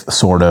with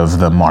sort of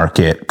the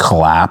market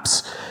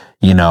collapse,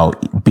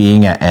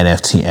 being at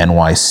NFT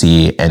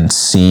NYC and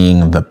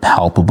seeing the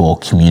palpable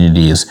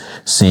communities,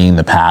 seeing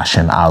the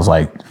passion, I was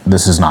like,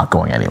 this is not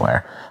going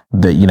anywhere.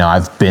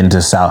 I've been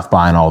to South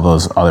by and all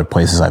those other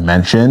places I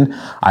mentioned.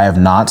 I have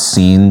not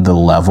seen the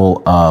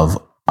level of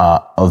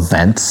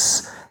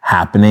events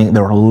happening.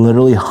 There were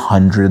literally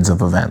hundreds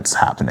of events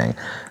happening.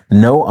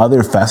 No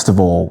other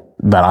festival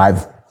that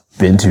I've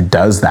been to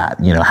does that,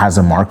 has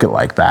a market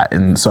like that.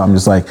 And so I'm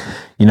just like,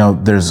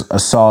 there's a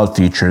solid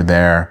future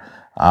there.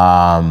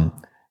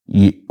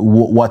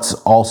 What's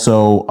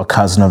also a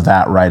cousin of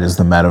that, right, is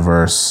the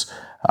metaverse.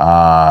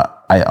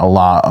 A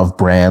lot of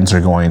brands are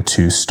going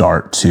to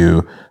start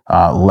to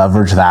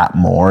leverage that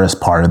more as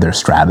part of their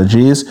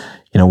strategies.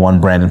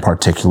 One brand in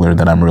particular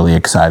that I'm really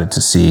excited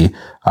to see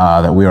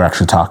that we were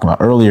actually talking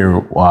about earlier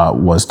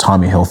was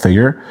Tommy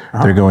Hilfiger.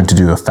 Uh-huh. They're going to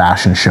do a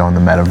fashion show in the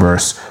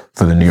metaverse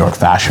for the New York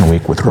Fashion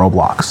Week with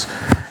Roblox.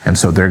 And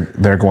so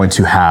they're going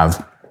to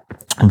have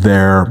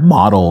their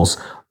models,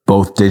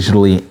 both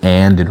digitally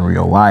and in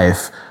real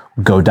life,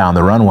 go down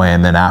the runway.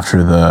 And then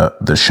after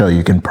the show,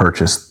 you can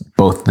purchase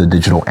both the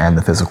digital and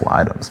the physical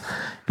items.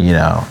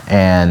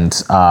 And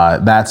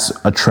that's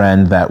a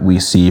trend that we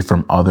see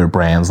from other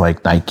brands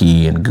like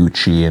Nike and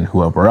Gucci and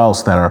whoever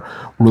else that are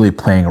really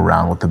playing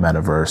around with the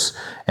metaverse.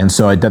 And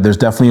so there's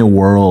definitely a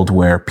world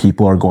where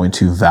people are going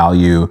to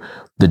value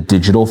the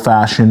digital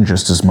fashion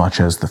just as much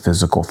as the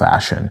physical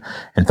fashion.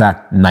 In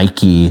fact,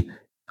 Nike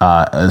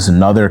is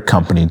another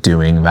company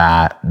doing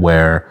that,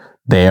 where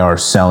they are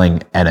selling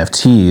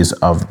NFTs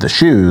of the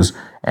shoes,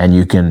 and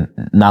you can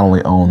not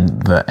only own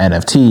the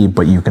NFT,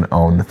 but you can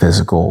own the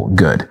physical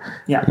good,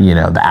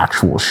 the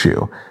actual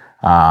shoe.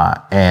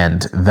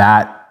 And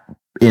that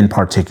in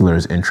particular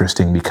is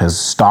interesting because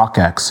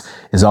StockX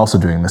is also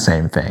doing the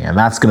same thing. And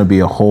that's going to be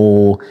a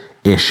whole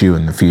issue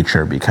in the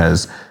future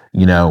because,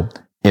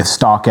 if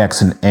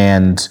StockX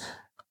and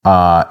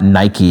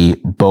Nike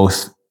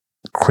both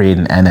create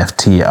an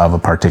NFT of a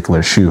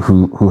particular shoe,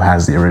 who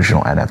has the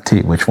original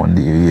NFT? Which one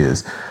do you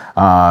use?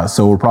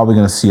 So we're probably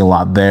going to see a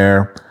lot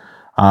there.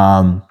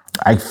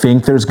 I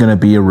think there's going to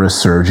be a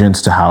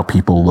resurgence to how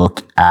people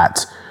look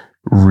at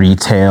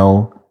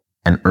retail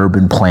and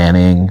urban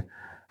planning.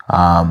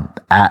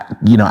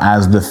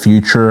 As the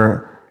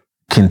future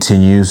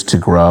continues to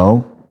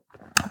grow,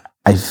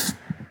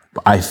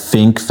 I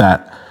think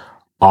that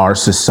our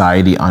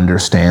society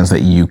understands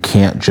that you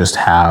can't just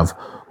have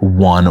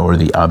one or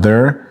the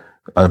other.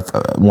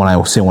 When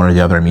I say one or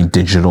the other, I mean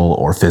digital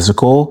or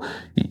physical.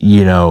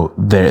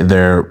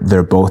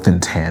 They're both in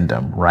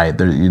tandem, right?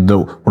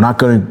 We're not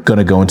going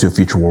to go into a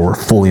future where we're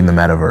fully in the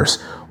metaverse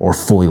or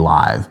fully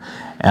live.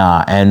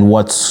 And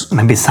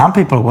maybe some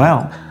people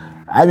will.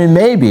 I mean,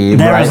 maybe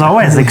there's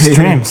always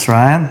extremes,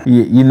 right?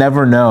 You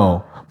never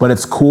know. But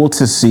it's cool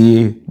to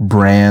see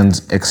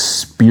brands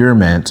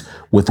experiment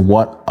with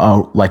what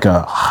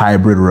a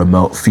hybrid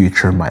remote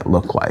future might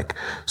look like.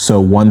 So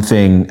one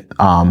thing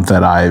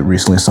that I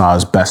recently saw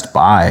is Best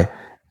Buy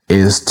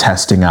is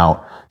testing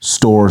out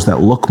stores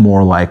that look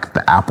more like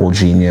the Apple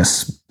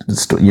Genius,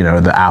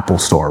 the Apple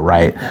store,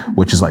 right?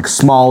 Which is like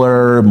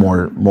smaller,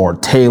 more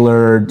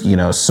tailored,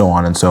 so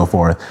on and so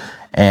forth.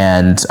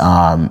 And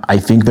I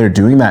think they're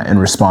doing that in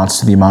response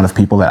to the amount of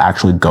people that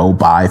actually go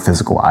buy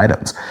physical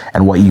items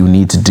and what you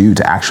need to do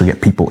to actually get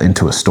people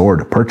into a store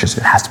to purchase.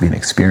 It has to be an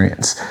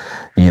experience,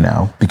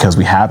 because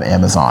we have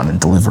Amazon and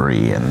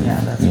delivery and,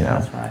 that's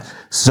right.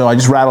 So I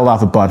just rattled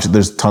off a bunch.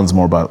 There's tons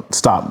more, but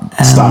stop me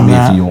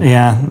if you want.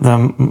 Yeah,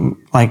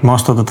 like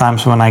most of the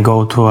times when I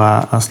go to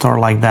a store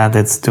like that,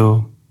 it's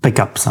to pick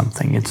up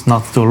something. It's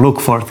not to look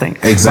for things.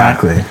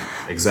 Exactly. Right?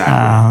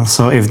 Exactly.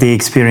 So if the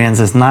experience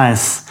is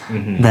nice,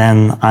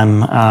 then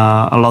I'm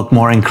a lot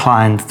more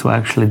inclined to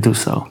actually do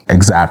so.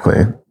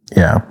 Exactly.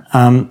 Yeah.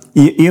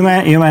 You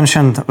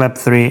mentioned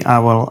Web3.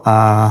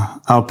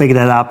 I'll pick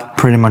that up.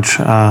 Pretty much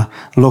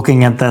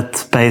looking at that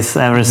space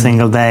every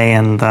single day,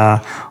 and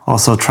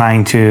also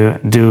trying to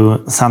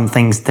do some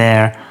things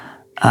there.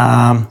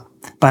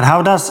 But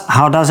how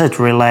does it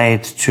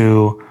relate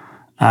to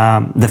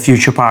the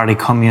Future Party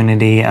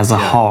community as a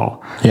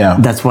whole? Yeah.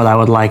 That's what I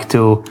would like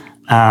to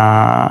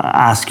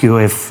ask you,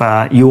 if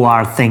you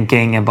are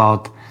thinking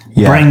about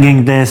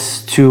bringing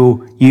this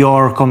to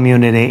your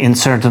community in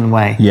certain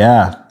way.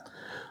 Yeah.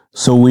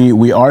 So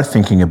we are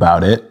thinking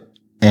about it,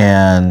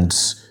 and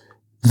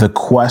the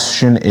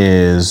question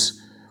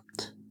is,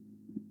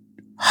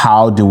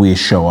 how do we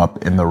show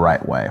up in the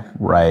right way,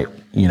 right?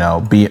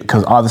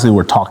 Because obviously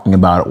we're talking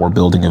about it, we're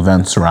building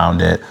events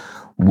around it,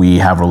 we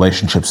have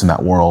relationships in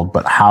that world,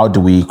 but how do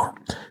we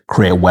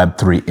create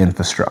Web3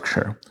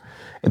 infrastructure?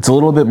 It's a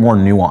little bit more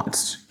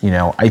nuanced.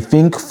 I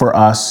think for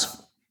us,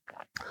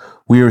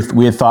 we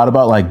had thought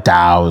about like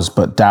DAOs,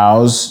 but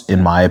DAOs,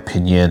 in my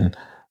opinion,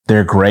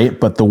 they're great,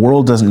 but the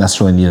world doesn't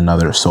necessarily need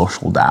another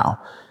social DAO.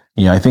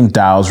 I think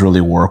DAOs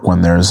really work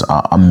when there's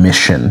a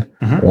mission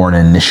or an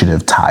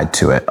initiative tied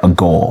to it, a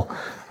goal.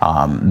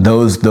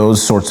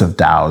 Those sorts of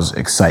DAOs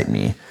excite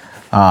me.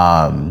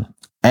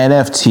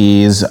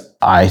 NFTs,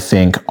 I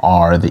think,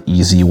 are the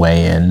easy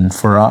way in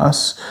for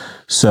us.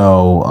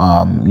 So,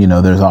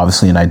 there's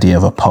obviously an idea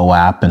of a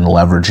POAP and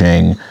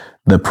leveraging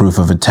the proof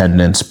of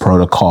attendance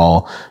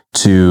protocol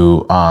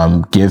to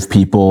give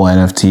people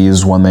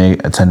NFTs when they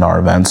attend our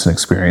events and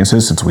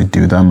experiences, since we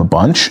do them a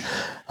bunch.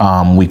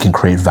 We can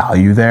create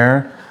value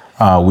there.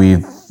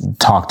 We've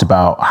talked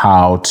about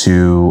how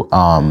to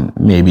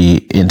maybe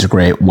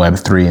integrate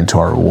Web3 into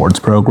our rewards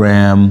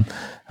program.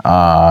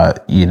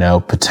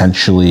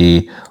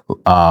 Potentially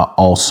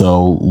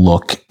also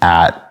look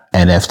at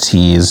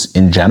NFTs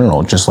in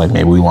general, just like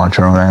maybe we launch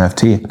our own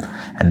NFT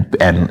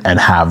and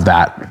have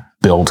that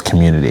build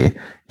community,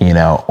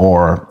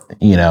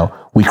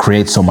 we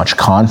create so much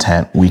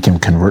content, we can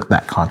convert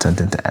that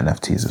content into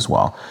NFTs as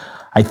well.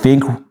 I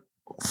think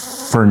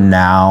for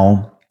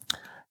now,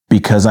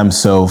 because I'm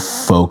so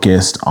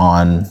focused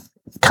on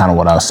kind of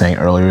what I was saying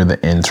earlier, the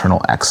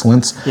internal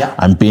excellence,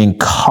 I'm being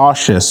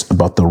cautious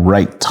about the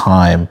right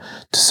time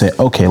to say,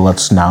 okay,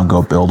 let's now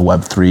go build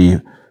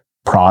Web3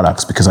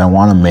 products, because I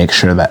want to make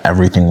sure that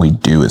everything we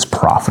do is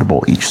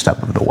profitable each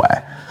step of the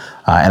way.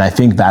 And I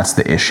think that's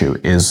the issue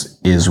is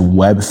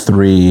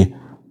Web3.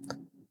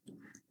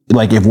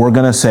 Like, if we're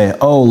going to say,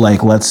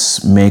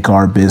 let's make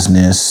our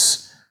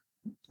business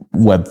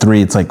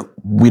Web3, it's like,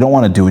 we don't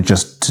want to do it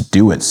just to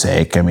do its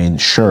sake. I mean,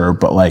 sure,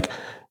 but like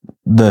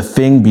the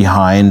thing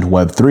behind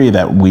Web3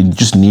 that we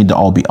just need to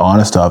all be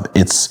honest of,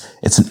 it's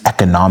an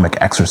economic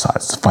exercise,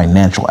 it's a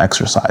financial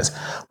exercise.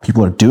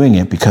 People are doing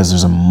it because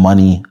there's a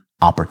money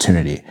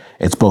opportunity.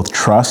 It's both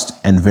trust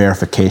and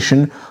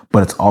verification,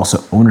 but it's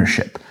also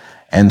ownership.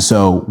 And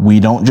so we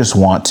don't just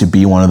want to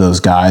be one of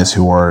those guys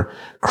who are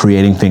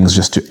creating things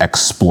just to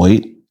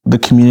exploit the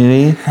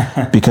community,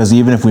 because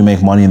even if we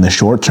make money in the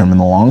short term, in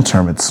the long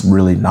term, it's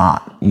really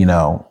not,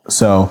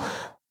 So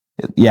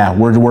yeah,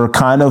 we're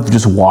kind of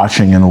just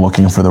watching and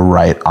looking for the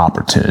right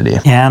opportunity.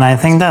 Yeah, and I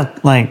think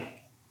that like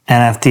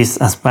NFTs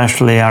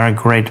especially are a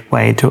great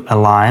way to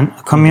align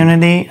a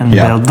community and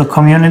build the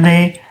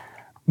community.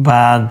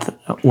 But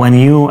when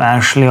you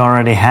actually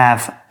already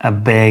have a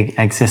big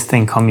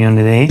existing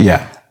community,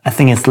 I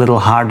think it's a little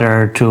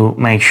harder to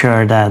make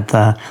sure that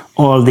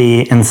all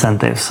the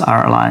incentives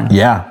are aligned.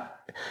 Yeah,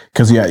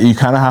 because you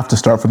kind of have to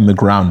start from the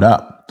ground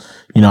up.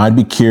 I'd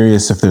be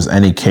curious if there's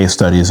any case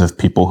studies of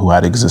people who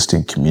had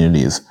existing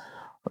communities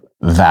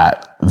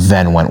that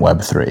then went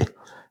Web3.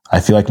 I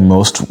feel like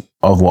most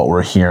of what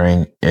we're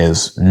hearing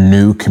is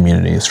new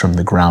communities from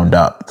the ground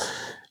up,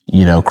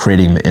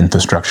 creating the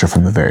infrastructure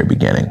from the very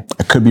beginning.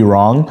 I could be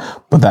wrong,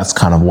 but that's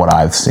kind of what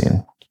I've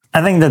seen.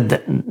 I think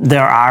that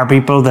there are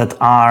people that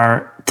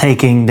are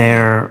taking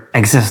their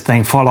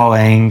existing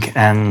following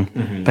and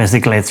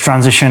basically it's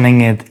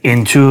transitioning it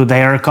into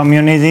their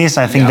communities.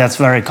 I think that's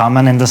very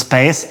common in the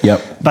space.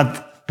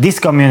 But these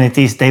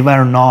communities, they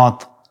were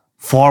not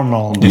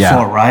formal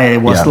before, right?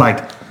 It was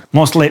like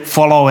mostly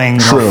following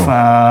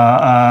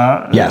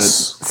of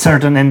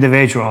certain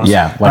individuals.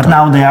 But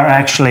now they are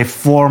actually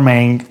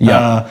forming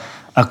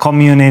a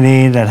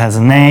community that has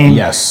a name,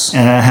 has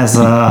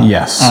a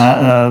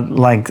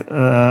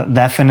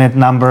definite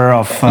number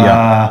of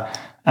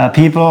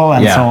people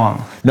and so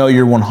on. No,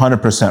 you're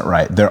 100%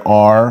 right. There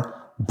are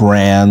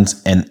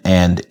brands and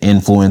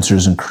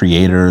influencers and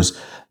creators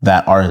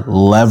that are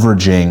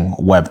leveraging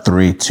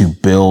Web3 to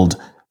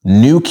build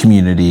new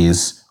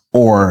communities,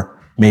 or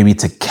maybe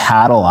to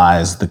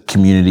catalyze the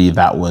community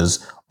that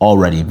was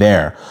already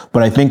there.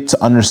 But I think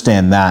to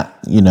understand that,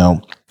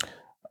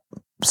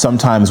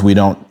 sometimes we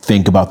don't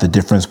think about the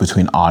difference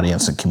between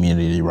audience and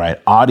community, right?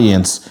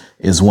 Audience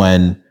is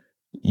when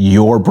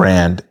your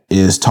brand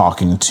is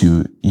talking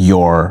to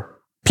your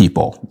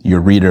people,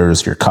 your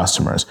readers, your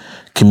customers.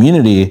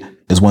 Community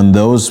is when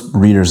those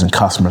readers and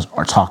customers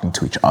are talking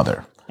to each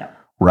other,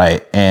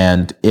 right?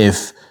 And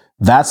if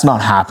that's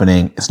not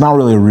happening, it's not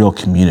really a real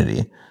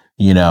community,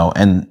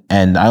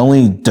 and I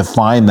only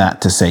define that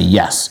to say,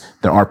 yes,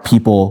 there are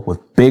people with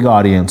big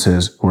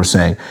audiences who are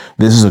saying,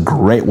 this is a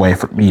great way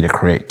for me to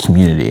create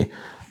community.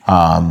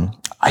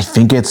 I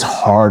think it's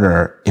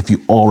harder if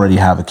you already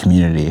have a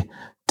community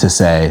to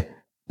say,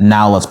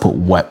 now let's put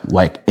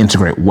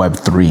integrate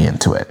Web3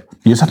 into it.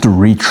 You just have to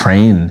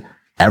retrain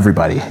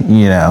everybody,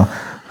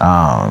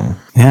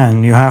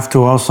 and you have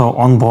to also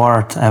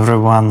onboard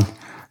everyone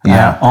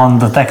on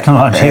the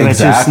technology,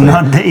 which is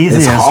not the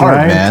easiest, It's hard,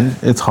 right? man.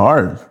 It's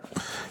hard.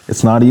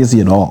 It's not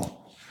easy at all.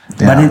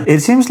 But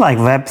it seems like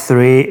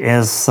Web3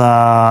 is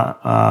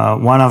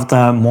one of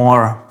the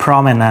more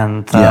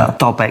prominent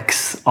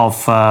topics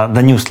of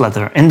the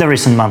newsletter in the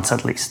recent months,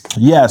 at least.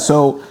 Yeah.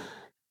 So,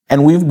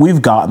 and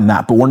we've gotten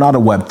that, but we're not a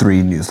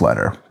Web3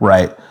 newsletter,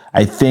 right?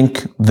 I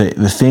think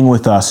the thing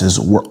with us is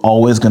we're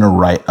always going to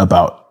write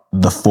about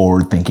the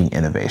forward-thinking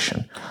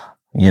innovation.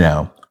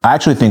 I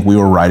actually think we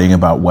were writing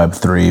about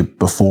Web3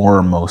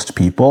 before most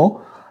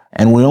people,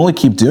 and we only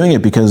keep doing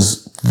it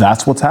because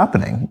that's what's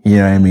happening. You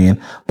know what I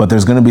mean? But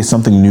there's going to be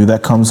something new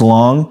that comes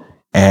along,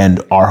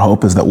 and our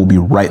hope is that we'll be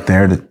right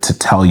there to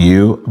tell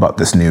you about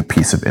this new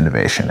piece of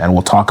innovation. And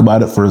we'll talk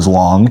about it for as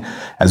long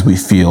as we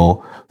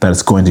feel that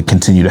it's going to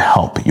continue to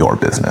help your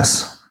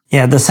business.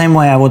 Yeah, the same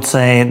way I would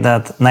say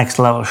that Next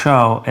Level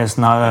Show is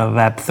not a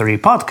Web3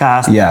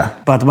 podcast. Yeah.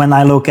 But when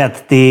I look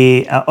at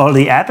the all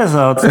the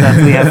episodes that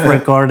we have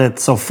recorded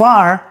so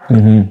far,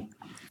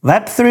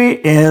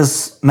 Web3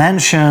 is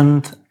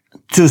mentioned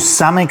to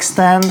some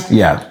extent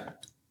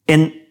in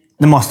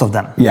the most of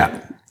them. Yeah.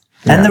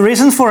 And the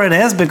reason for it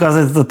is because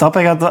it's the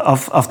topic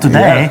of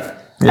today.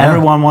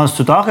 Everyone wants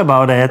to talk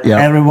about it.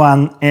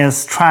 Everyone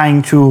is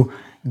trying to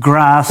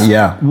grasp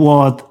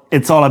what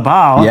it's all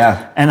about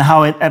and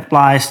how it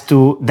applies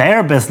to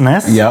their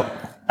business.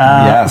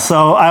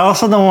 So I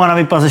also don't want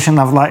to be positioned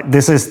of like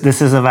this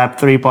is a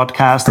Web3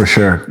 podcast for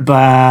sure.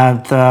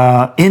 But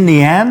in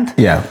the end,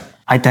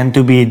 I tend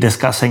to be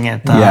discussing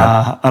it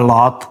a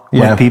lot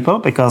with people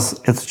because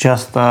it's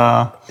just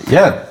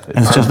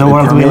it's just the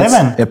world we live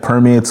in. It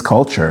permeates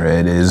culture.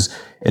 It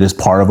is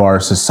part of our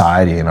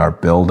society and our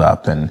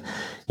buildup. And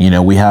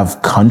we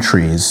have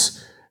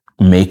countries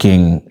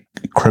making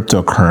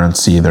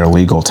cryptocurrency their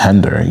legal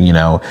tender.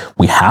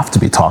 We have to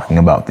be talking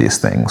about these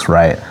things,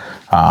 right?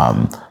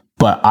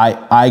 But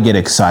I get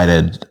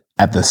excited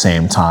at the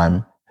same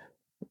time.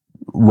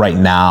 Right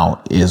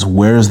now is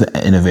where's the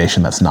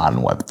innovation that's not in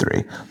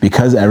Web3?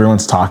 Because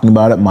everyone's talking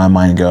about it, my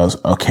mind goes,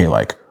 okay,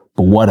 like,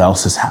 but what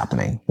else is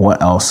happening?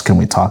 What else can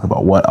we talk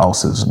about? What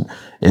else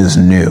is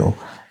new?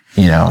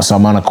 So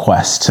I'm on a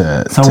quest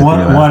to. So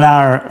what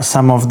are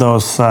some of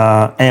those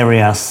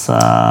areas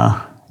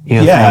you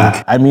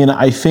think? I mean,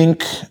 I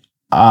think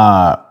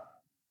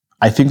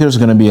there's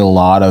going to be a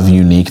lot of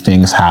unique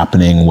things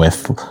happening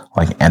with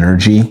like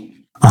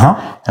energy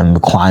and the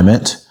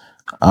climate.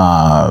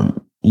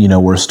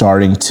 We're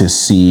starting to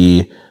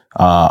see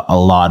a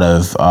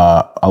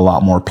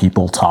lot more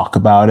people talk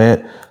about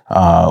it.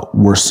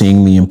 We're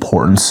seeing the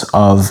importance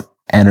of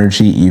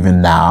energy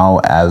even now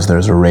as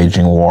there's a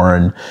raging war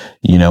in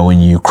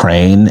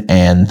Ukraine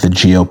and the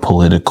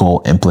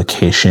geopolitical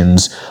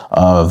implications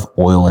of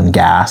oil and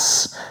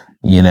gas.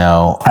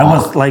 I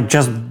was like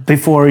just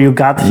before you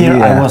got here,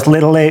 I was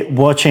literally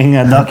watching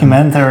a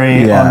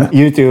documentary on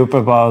YouTube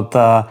about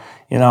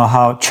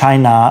how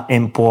China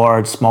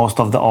imports most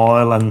of the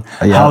oil and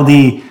how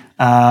the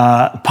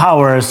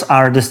powers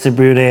are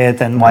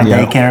distributed and why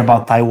they care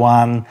about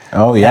Taiwan.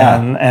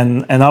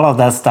 And all of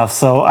that stuff.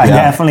 So I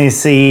definitely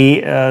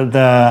see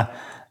the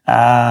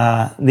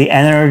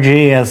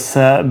energy as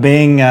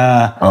being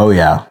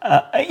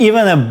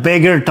even a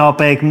bigger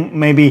topic,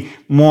 maybe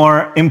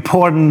more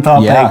important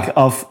topic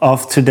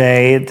of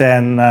today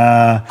than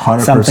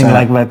something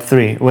like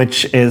Web3,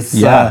 which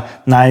is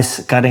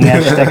nice cutting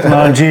edge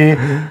technology.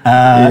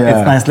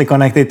 It's nicely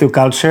connected to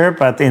culture,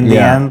 but in the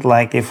end,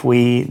 like if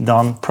we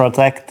don't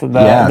protect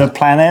the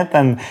planet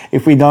and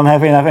if we don't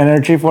have enough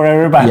energy for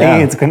everybody,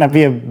 it's going to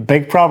be a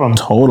big problem.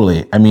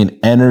 Totally. I mean,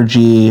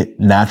 energy,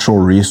 natural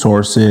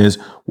resources.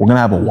 We're going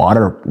to have a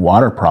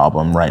water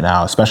problem right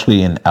now,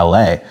 especially in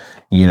LA.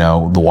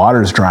 The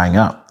water is drying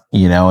up,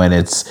 and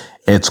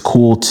it's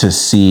cool to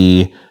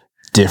see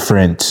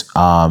different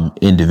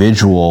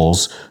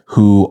individuals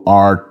who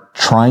are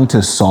trying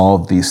to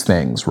solve these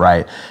things,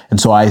 right? And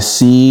so I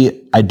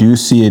do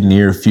see a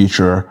near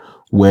future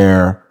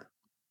where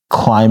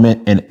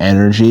climate and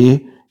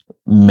energy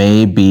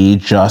may be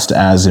just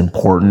as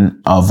important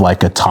of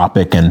like a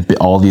topic and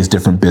all these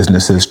different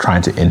businesses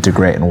trying to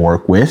integrate and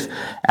work with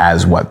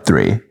as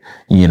Web3,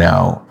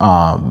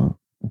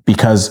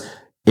 because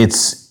it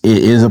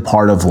is a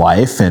part of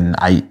life. And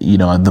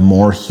the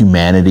more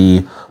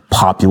humanity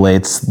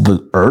populates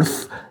the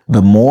earth,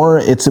 the more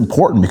it's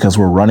important because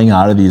we're running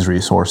out of these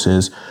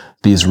resources.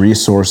 These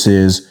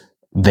resources,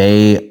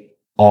 they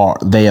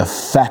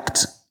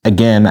affect,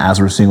 again, as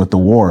we're seeing with the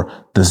war,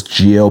 this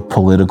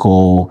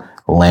geopolitical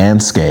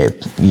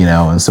landscape,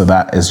 and so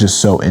that is just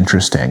so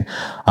interesting.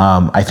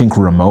 I think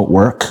remote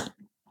work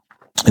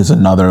is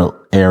another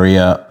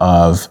area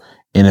of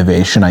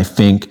innovation. I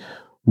think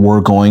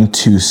we're going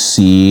to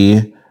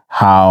see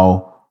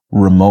how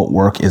remote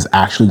work is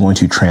actually going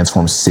to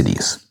transform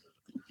cities.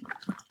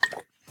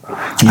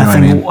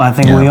 I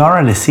think we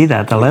already see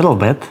that a little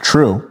bit.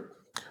 True.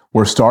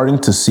 We're starting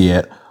to see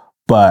it,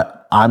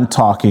 but I'm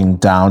talking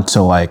down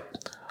to like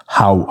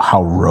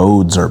how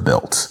roads are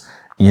built.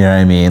 You know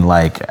what I mean?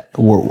 Like,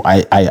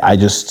 I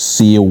just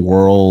see a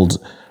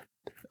world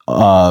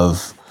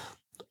of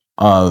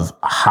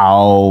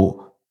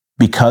how,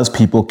 because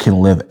people can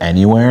live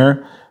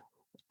anywhere,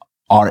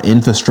 our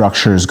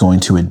infrastructure is going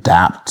to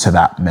adapt to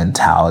that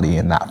mentality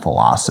and that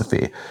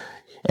philosophy.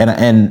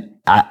 And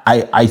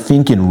I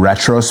think in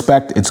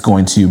retrospect, it's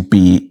going to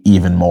be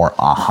even more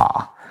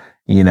aha.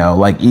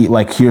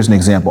 Like here's an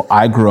example.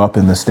 I grew up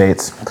in the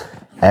States.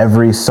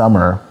 Every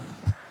summer,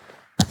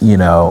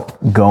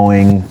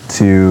 going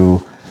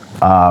to,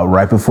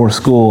 right before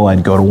school,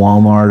 I'd go to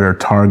Walmart or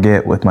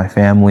Target with my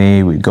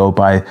family. We'd go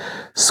buy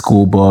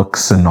school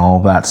books and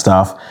all that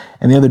stuff.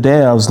 And the other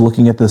day I was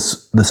looking at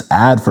this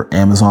ad for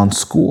Amazon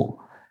School.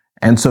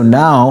 And so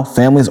now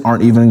families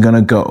aren't even going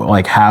to go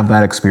like have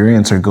that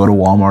experience or go to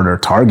Walmart or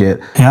Target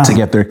to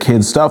get their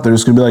kids stuff. They're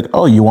just going to be like,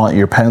 oh, you want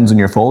your pens and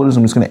your folders?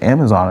 I'm just going to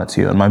Amazon it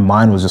to you. And my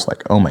mind was just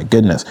like, oh my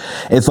goodness.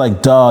 It's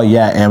like, duh,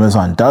 yeah,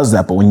 Amazon does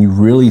that. But when you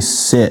really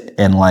sit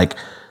and like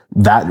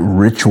that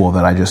ritual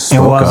that I just spoke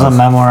of. It was a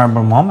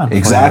memorable moment.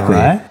 Exactly.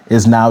 For you, right?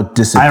 Is now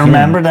disappearing. I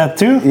remember that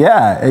too.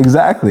 Yeah,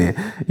 exactly.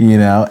 You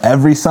know,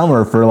 every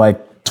summer for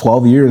like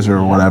 12 years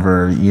or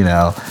whatever, you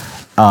know,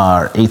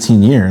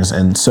 18 years.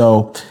 And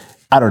so,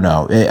 I don't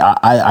know.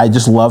 I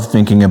just love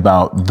thinking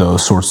about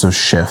those sorts of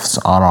shifts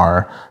on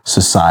our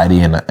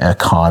society and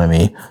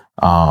economy.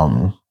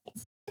 But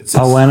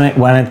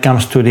when it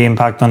comes to the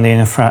impact on the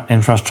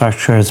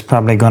infrastructure, it's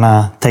probably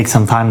gonna take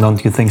some time,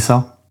 don't you think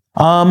so?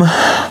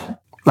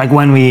 Like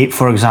when we,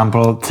 for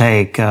example,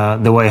 take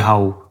the way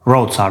how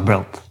roads are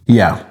built.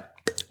 Yeah.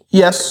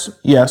 Yes.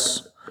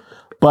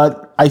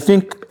 But I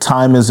think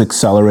time is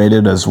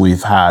accelerated as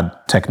we've had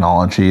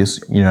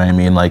technologies. You know what I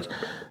mean? Like,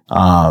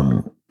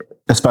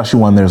 especially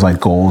when there's like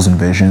goals and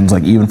visions,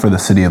 like even for the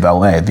city of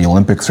LA, the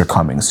Olympics are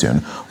coming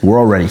soon. We're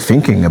already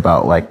thinking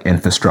about like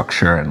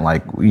infrastructure and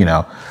like, you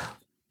know,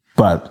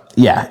 but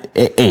yeah,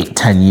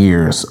 8-10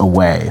 years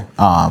away.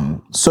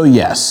 So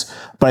yes,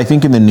 but I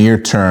think in the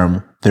near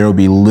term, there will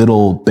be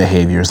little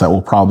behaviors that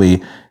will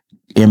probably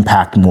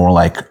impact more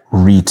like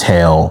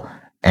retail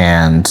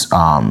and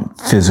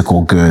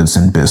physical goods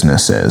and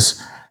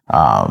businesses.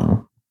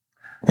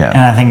 Yeah. And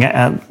I think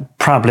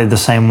probably the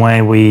same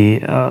way we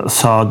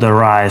saw the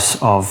rise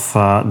of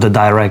the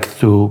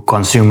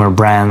direct-to-consumer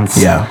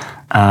brands.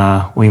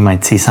 Yeah. We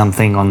might see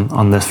something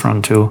on this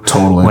front too.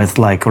 Totally. With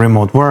like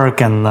remote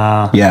work and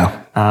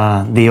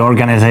the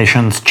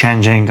organizations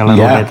changing a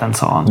little bit and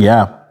so on.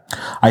 Yeah.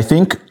 I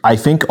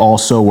think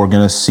also we're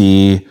going to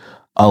see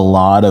a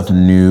lot of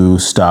new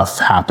stuff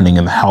happening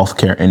in the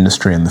healthcare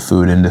industry and the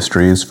food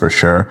industries for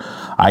sure.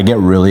 I get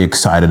really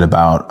excited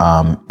about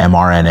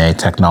mRNA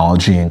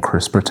technology and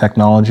CRISPR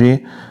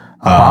technology.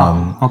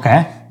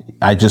 Okay.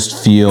 I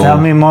just feel... Tell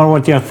me more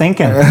what you're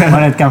thinking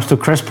when it comes to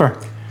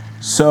CRISPR.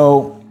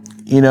 So,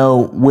 you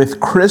know, with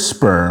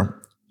CRISPR,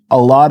 a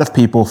lot of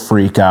people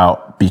freak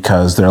out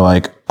because they're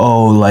like,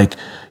 oh, like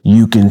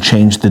you can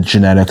change the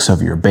genetics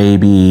of your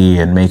baby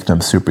and make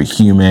them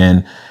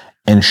superhuman.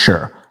 And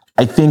sure,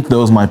 I think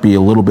those might be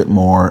a little bit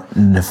more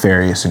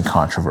nefarious and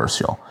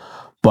controversial.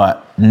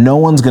 But no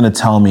one's going to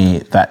tell me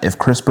that if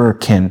CRISPR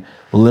can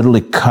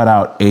literally cut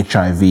out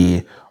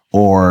HIV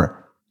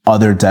or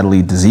other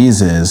deadly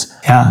diseases,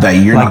 that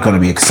you're like not going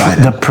to be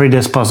excited. The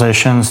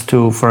predispositions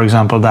to, for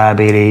example,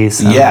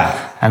 diabetes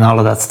and all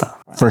of that stuff.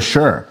 For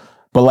sure.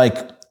 But like,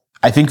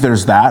 I think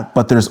there's that,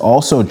 but there's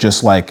also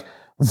just like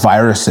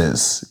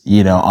viruses,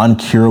 you know,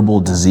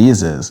 uncurable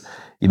diseases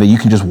that you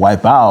can just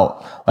wipe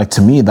out. Like,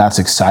 to me, that's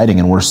exciting.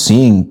 And we're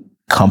seeing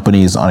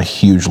companies on a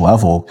huge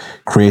level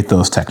create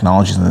those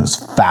technologies, and it's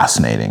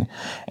fascinating.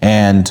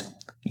 And,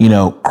 you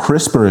know,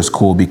 CRISPR is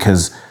cool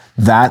because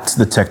that's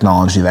the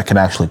technology that can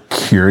actually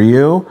cure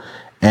you.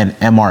 And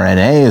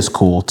mRNA is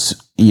cool,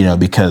 you know,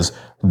 because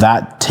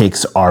that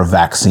takes our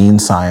vaccine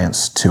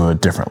science to a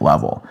different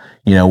level,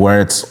 you know,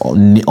 where it's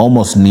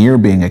almost near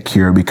being a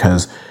cure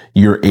because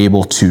you're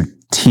able to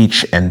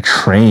teach and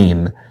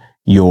train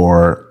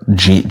your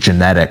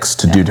genetics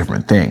to do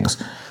different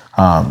things.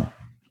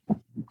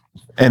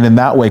 And in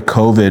that way,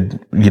 COVID,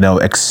 you know,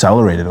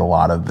 accelerated a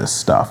lot of this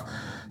stuff.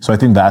 So I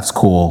think that's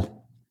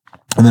cool.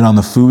 And then on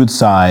the food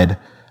side,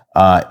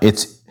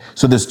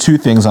 so there's two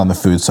things on the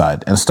food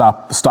side, and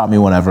stop me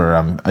whenever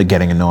I'm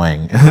getting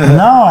annoying.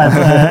 No,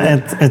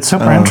 it's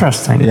super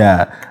interesting.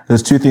 Yeah,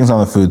 there's two things on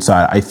the food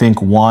side. I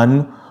think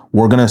one,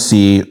 we're gonna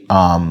see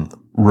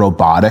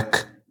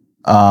robotic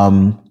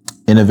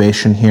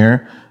innovation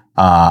here.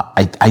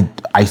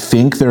 I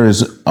think there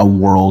is a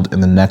world in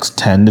the next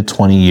 10 to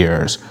 20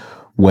 years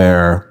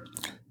where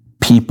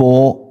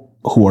people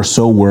who are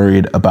so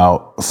worried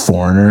about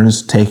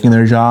foreigners taking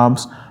their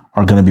jobs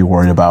are going to be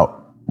worried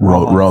about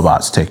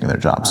robots taking their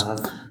jobs.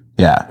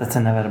 That's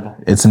inevitable.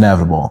 It's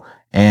inevitable.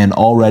 And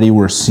already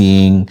we're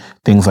seeing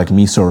things like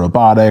Miso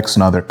Robotics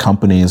and other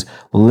companies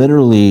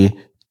literally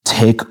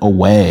take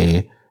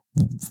away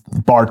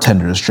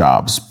bartenders'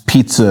 jobs,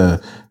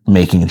 pizza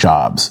making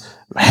jobs,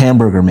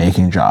 hamburger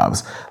making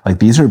jobs. Like,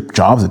 these are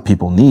jobs that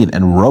people need,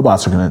 and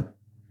robots are going to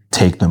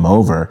take them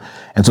over.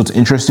 And so it's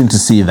interesting to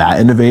see that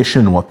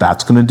innovation and what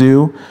that's going to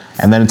do.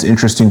 And then it's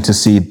interesting to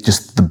see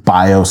just the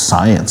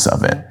bioscience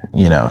of it,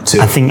 you know,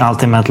 too. I think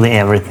ultimately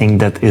everything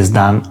that is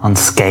done on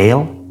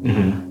scale,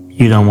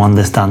 you don't want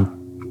this done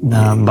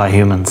by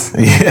humans.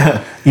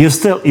 Yeah. You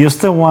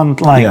still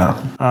want like,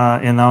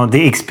 you know,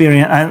 the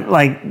experience. And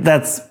like,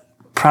 that's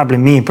probably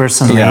me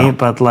personally,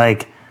 but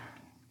like,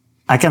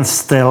 I can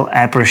still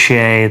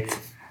appreciate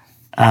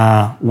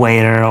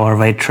waiter or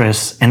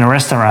waitress in a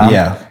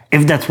restaurant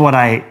if that's what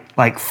I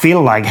like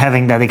feel like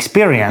having that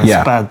experience.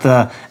 But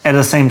at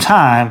the same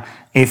time,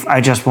 if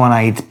I just want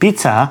to eat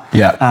pizza,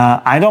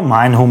 I don't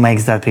mind who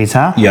makes that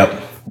pizza.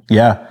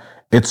 Yeah,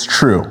 it's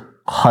true,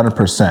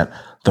 100%.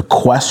 The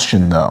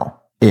question though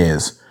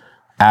is,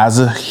 as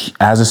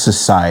a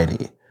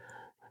society,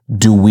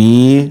 do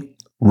we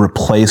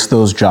replace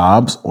those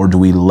jobs or do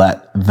we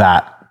let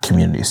that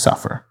community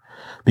suffer?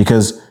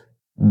 Because,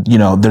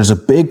 there's a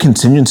big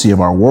contingency of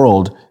our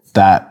world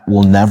that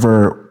will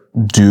never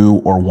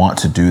do or want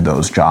to do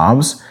those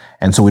jobs.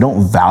 And so we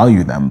don't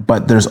value them.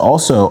 But there's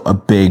also a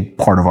big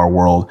part of our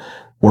world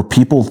where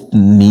people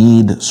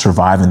need,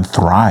 survive, and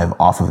thrive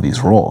off of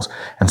these roles.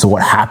 And so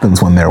what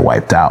happens when they're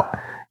wiped out,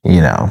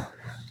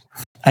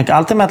 Like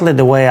ultimately,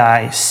 the way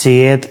I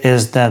see it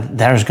is that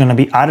there's going to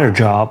be other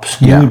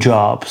jobs, new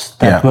jobs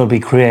that will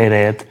be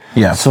created.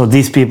 Yeah. So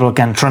these people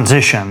can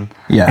transition.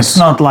 Yes. It's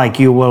not like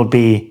you will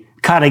be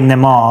cutting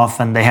them off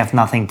and they have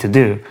nothing to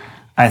do.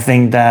 I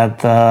think that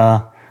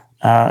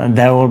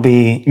there will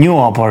be new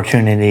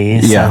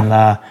opportunities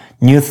and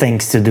new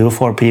things to do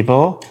for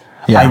people.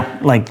 Yeah.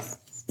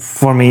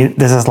 For me,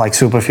 this is like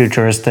super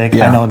futuristic.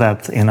 Yeah. I know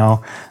that,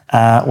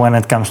 when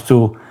it comes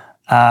to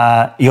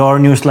your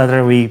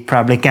newsletter, we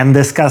probably can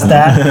discuss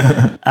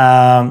that.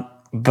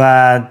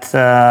 But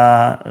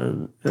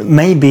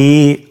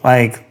maybe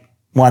like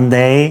one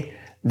day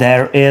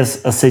there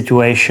is a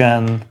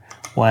situation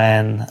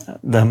when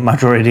the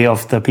majority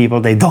of the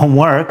people, they don't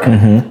work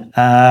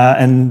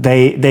and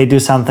they do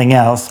something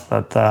else,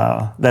 but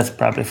that's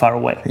probably far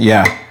away.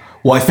 Yeah.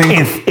 Well, I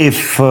think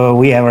if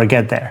we ever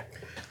get there.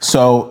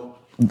 So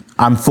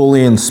I'm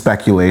fully in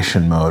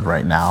speculation mode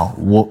right now.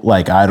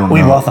 I don't know.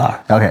 We both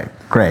are. Okay,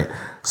 great.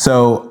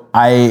 So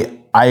I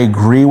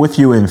agree with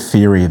you in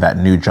theory that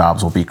new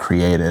jobs will be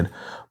created,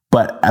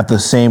 but at the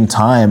same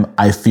time,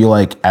 I feel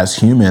like as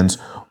humans,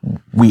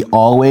 we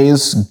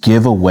always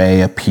give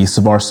away a piece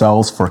of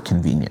ourselves for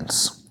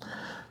convenience.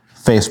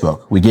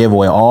 Facebook, we gave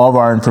away all of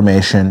our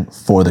information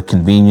for the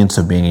convenience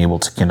of being able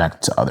to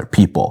connect to other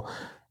people.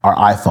 Our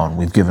iPhone,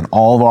 we've given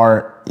all of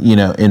our,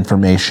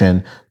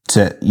 information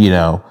to,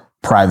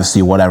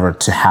 privacy, whatever,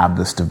 to have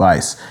this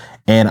device.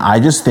 And I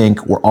just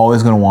think we're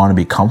always going to want to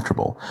be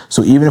comfortable.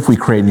 So even if we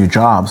create new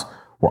jobs,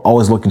 we're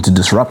always looking to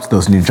disrupt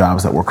those new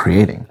jobs that we're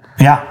creating.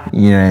 Yeah.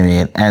 You know what I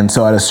mean? And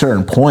so at a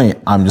certain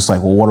point, I'm just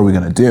like, well, what are we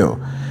going to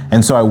do?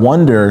 And so I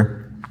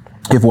wonder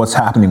if what's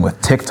happening with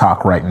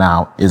TikTok right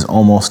now is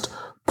almost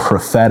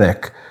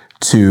prophetic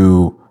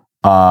to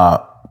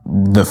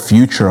the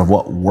future of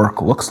what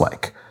work looks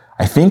like.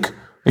 I think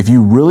if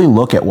you really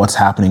look at what's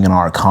happening in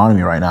our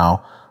economy right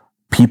now,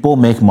 people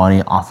make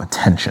money off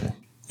attention.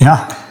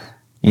 Yeah.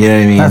 You know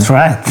what I mean? That's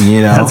right.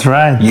 That's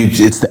right.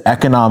 It's the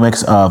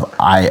economics of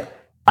I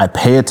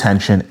pay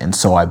attention and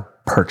so I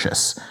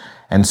purchase.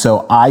 And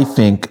so I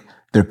think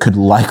there could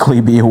likely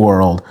be a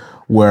world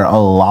where a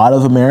lot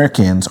of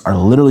Americans are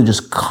literally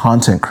just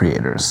content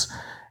creators,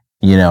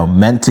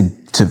 meant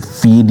to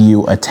feed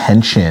you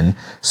attention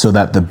so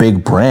that the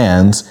big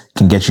brands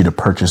can get you to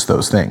purchase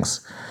those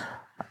things.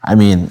 I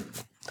mean,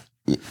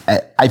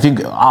 I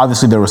think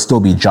obviously there will still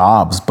be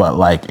jobs, but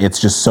it's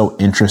just so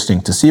interesting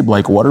to see,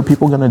 what are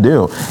people going to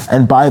do?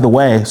 And by the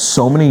way,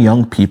 so many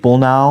young people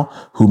now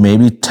who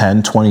maybe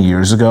 10, 20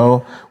 years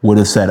ago would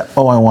have said,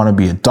 oh, I want to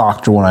be a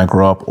doctor when I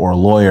grow up or a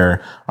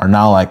lawyer, are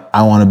now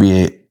I want to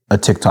be a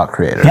TikTok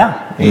creator.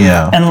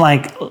 Yeah.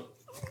 And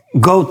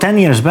go 10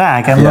 years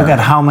back and look at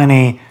how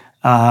many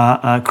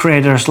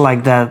creators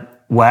like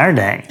that were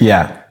they.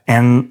 Yeah.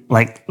 And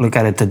look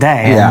at it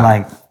today.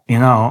 Yeah.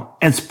 And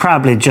it's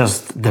probably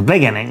just the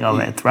beginning of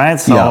it, right?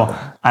 So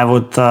I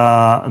would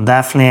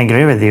definitely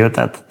agree with you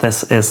that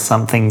this is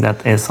something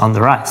that is on the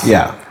rise.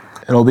 Yeah,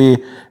 it'll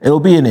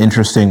be an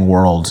interesting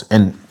world.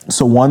 And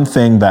so one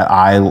thing that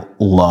I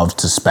love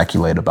to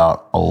speculate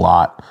about a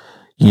lot,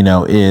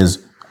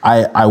 is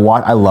I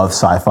love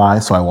sci-fi,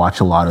 so I watch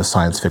a lot of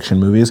science fiction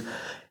movies,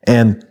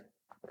 and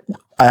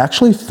I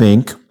actually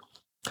think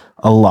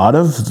a lot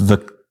of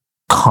the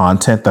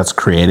content that's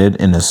created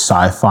in a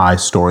sci-fi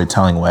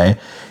storytelling way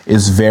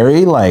is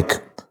very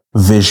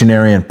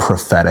visionary and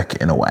prophetic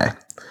in a way.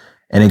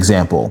 An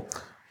example,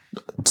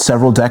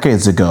 several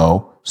decades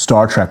ago,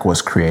 Star Trek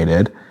was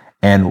created,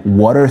 and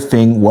what are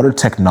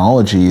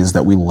technologies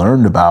that we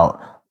learned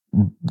about,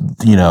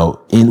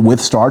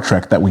 with Star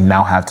Trek that we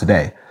now have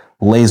today?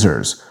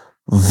 Lasers,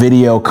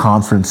 video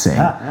conferencing,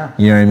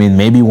 you know what I mean?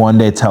 Maybe one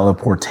day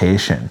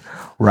teleportation,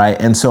 right?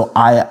 And so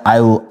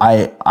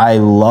I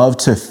love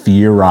to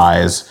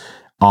theorize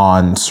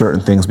on certain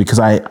things because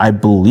I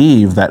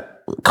believe that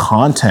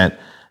content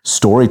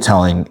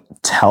storytelling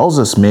tells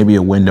us maybe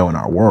a window in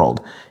our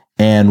world.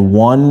 And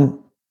one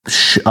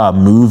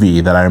movie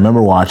that I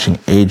remember watching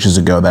ages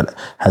ago that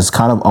has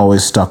kind of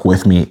always stuck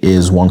with me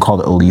is one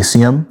called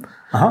Elysium.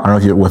 I don't know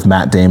if you're with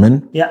Matt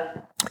Damon. Yeah.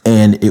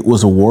 And it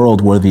was a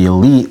world where the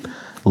elite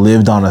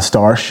lived on a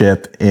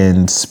starship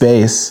in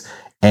space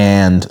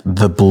and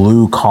the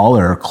blue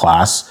collar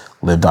class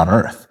lived on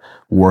Earth,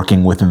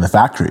 working within the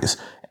factories.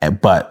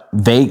 But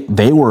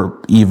they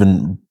were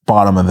even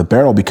bottom of the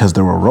barrel because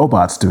there were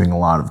robots doing a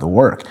lot of the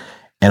work.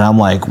 And I'm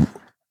like,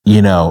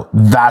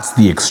 that's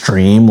the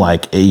extreme.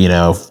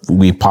 If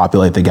we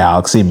populate the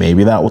galaxy,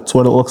 maybe that's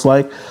what it looks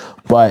like.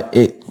 But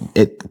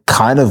it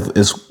kind of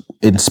is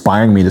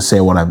inspiring me to say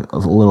a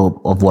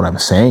little of what I'm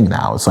saying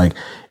now. It's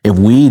if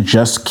we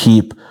just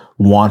keep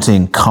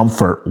wanting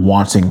comfort,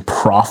 wanting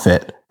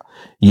profit,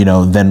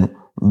 then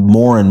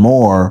more and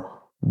more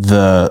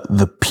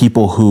the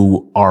people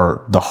who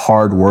are the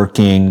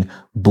hardworking,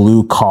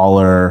 blue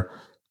collar,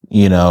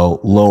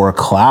 lower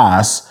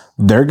class,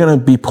 they're going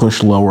to be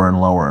pushed lower and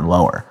lower and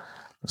lower.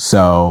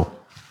 So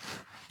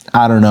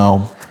I don't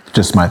know,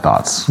 just my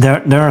thoughts.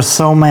 There are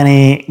so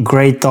many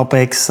great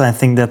topics. I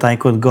think that I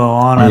could go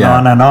on and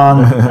on and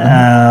on.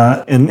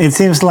 And it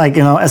seems like,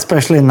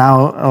 especially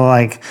now,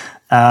 like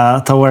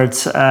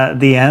towards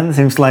the end,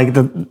 seems like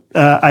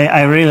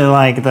I really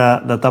like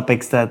the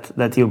topics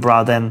that you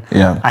brought in.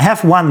 Yeah. I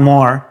have one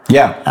more.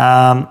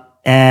 Yeah.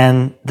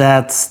 And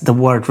that's the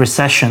word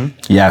recession.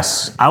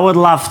 Yes. I would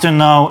love to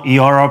know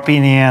your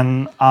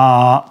opinion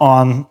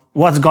on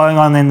what's going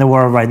on in the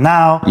world right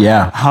now.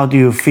 Yeah. How do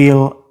you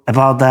feel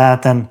about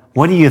that? And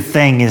what do you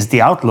think is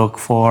the outlook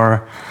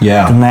for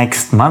the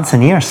next months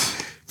and years?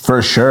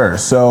 For sure.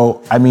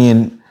 So,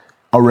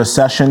 a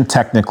recession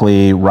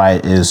technically,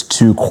 right, is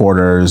 2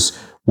 quarters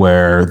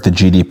where the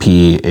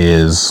GDP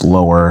is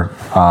lower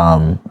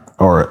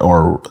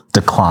or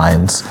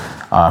declines.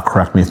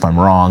 Correct me if I'm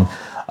wrong.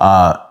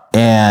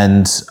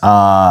 And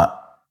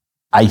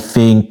I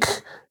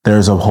think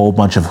there's a whole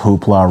bunch of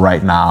hoopla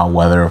right now,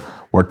 whether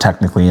we're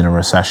technically in a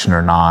recession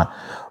or not.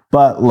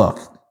 But look,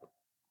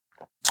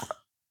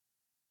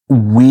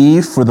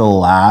 we, for the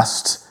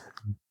last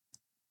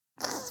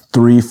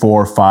 3,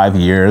 4, 5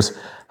 years,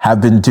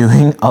 have been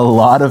doing a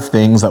lot of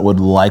things that would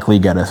likely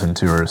get us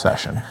into a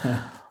recession.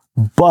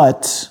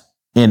 But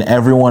in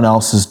everyone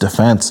else's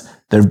defense,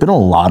 there have been a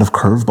lot of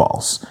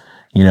curveballs.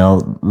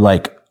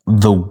 Like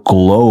the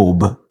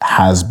globe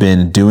has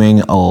been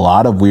doing a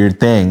lot of weird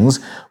things.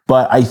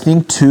 But I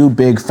think 2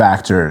 big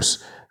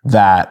factors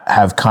that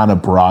have kind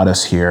of brought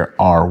us here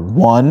are,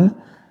 one,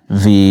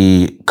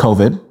 the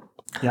COVID,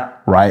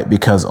 right?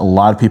 Because a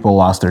lot of people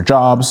lost their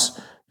jobs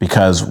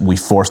because we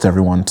forced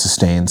everyone to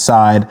stay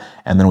inside,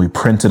 and then we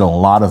printed a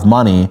lot of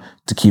money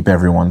to keep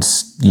everyone,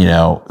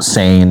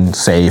 sane,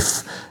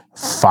 safe,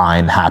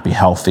 fine, happy,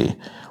 healthy.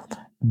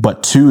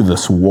 But 2,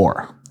 this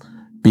war,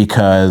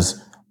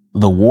 because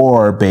the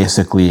war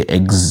basically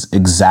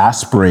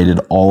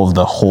exacerbated all of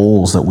the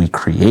holes that we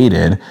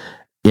created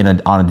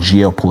on a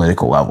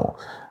geopolitical level.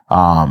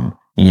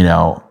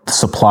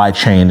 Supply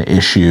chain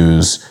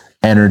issues,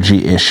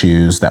 energy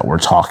issues that we're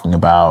talking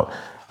about,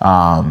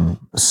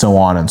 so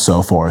on and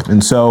so forth.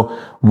 And so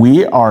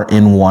we are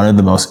in one of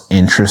the most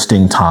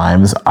interesting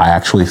times I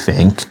actually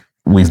think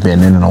we've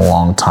been in a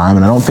long time.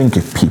 And I don't think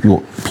if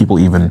people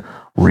even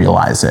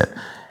realize it.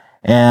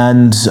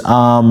 And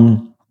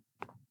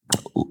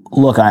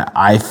look,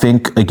 I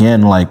think,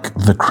 again, like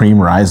the cream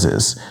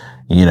rises,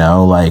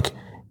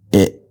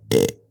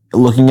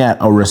 looking at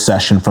a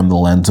recession from the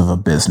lens of a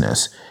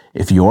business.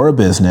 If you're a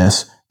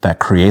business that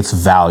creates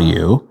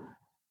value,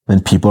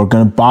 then people are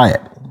going to buy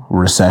it,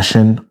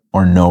 recession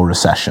or no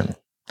recession.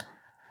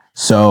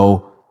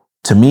 So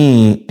to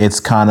me, it's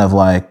kind of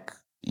like,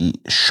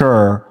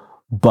 sure,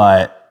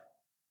 but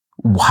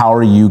how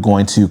are you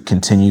going to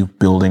continue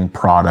building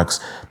products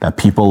that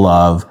people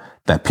love,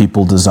 that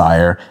people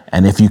desire?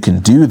 And if you can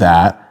do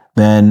that,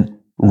 then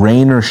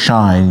rain or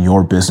shine,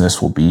 your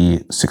business will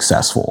be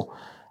successful.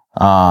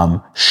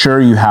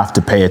 Sure, you have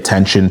to pay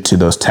attention to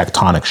those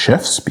tectonic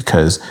shifts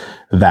because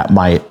that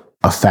might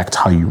affect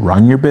how you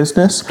run your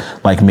business.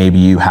 Like maybe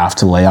you have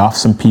to lay off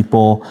some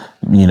people,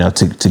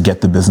 to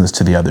get the business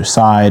to the other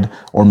side,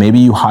 or maybe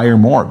you hire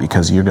more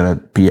because you're going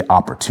to be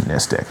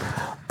opportunistic.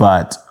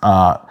 But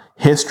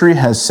history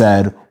has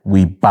said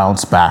we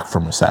bounce back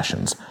from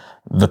recessions.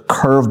 The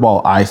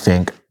curveball, I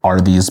think,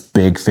 are these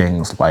big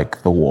things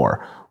like the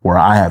war, where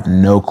I have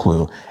no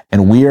clue.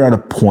 And we are at a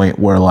point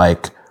where,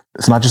 like,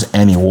 it's not just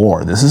any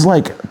war. This is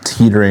like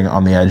teetering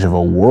on the edge of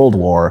a world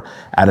war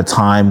at a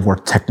time where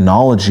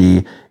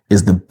technology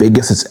is the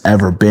biggest it's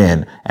ever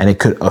been, and it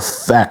could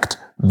affect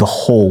the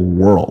whole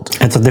world.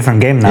 It's a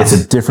different game now. It's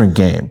a different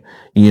game.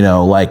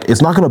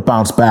 It's not going to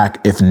bounce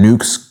back if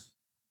nukes,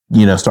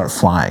 start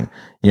flying.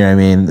 You know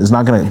what I mean? It's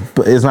not going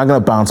to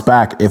bounce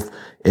back if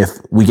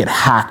we get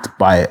hacked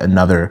by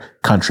another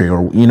country,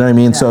 or you know what I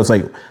mean? Yeah. So it's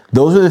like,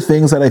 those are the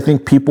things that I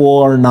think people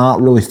are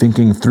not really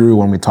thinking through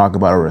when we talk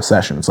about a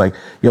recession. It's like,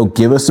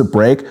 give us a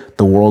break.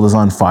 The world is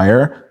on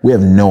fire. We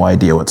have no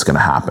idea what's going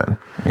to happen,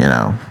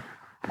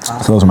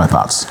 So those are my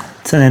thoughts.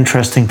 It's an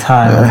interesting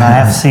time. And I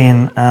have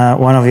seen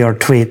one of your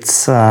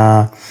tweets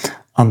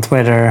on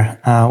Twitter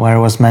where it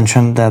was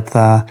mentioned that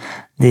the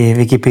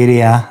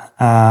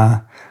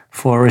Wikipedia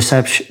for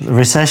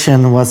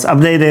recession was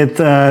updated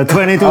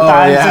 22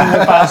 times in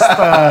the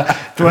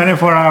past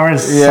 24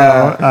 hours.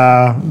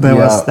 Yeah.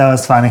 So that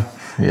was funny.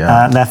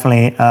 Yeah.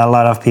 Definitely a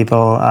lot of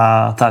people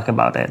talk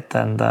about it.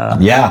 And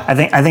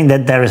I think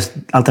that there is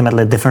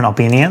ultimately different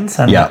opinions,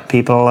 and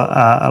people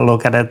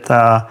look at it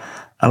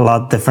a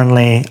lot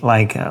differently.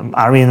 Like,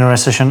 are we in a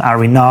recession? Are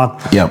we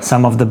not? Yep.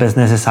 Some of the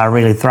businesses are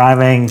really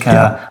thriving.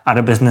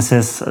 Other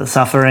businesses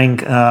suffering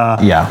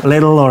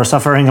little or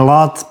suffering a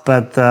lot.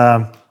 But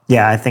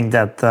I think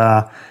that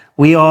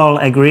we all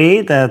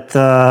agree that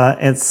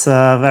it's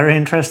a very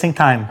interesting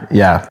time.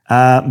 Yeah.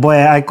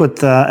 Boy, I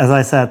could, as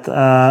I said,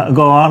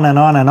 go on and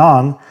on and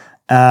on.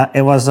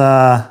 It was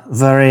a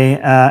very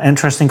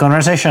interesting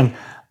conversation.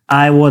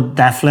 I would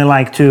definitely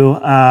like to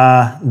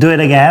do it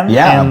again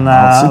in,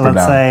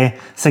 let's say,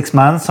 6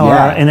 months or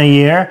in a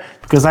year,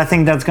 because I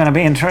think that's going to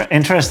be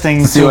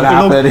interesting see to what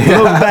happened.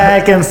 look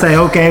back and say,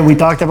 okay, we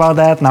talked about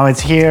that, now it's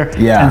here,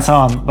 and so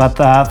on. But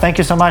thank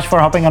you so much for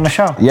hopping on the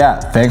show. Yeah,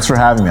 thanks for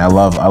having me. I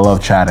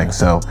love chatting,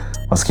 so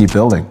let's keep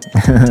building.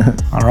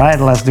 All right,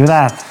 let's do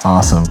that.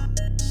 Awesome.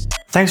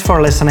 Thanks for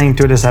listening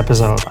to this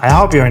episode. I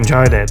hope you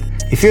enjoyed it.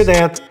 If you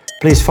did,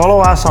 please follow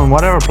us on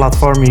whatever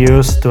platform you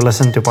use to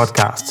listen to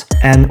podcasts.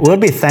 And we'll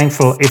be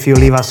thankful if you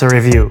leave us a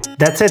review.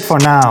 That's it for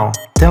now.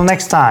 Till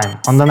next time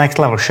on The Next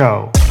Level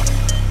Show.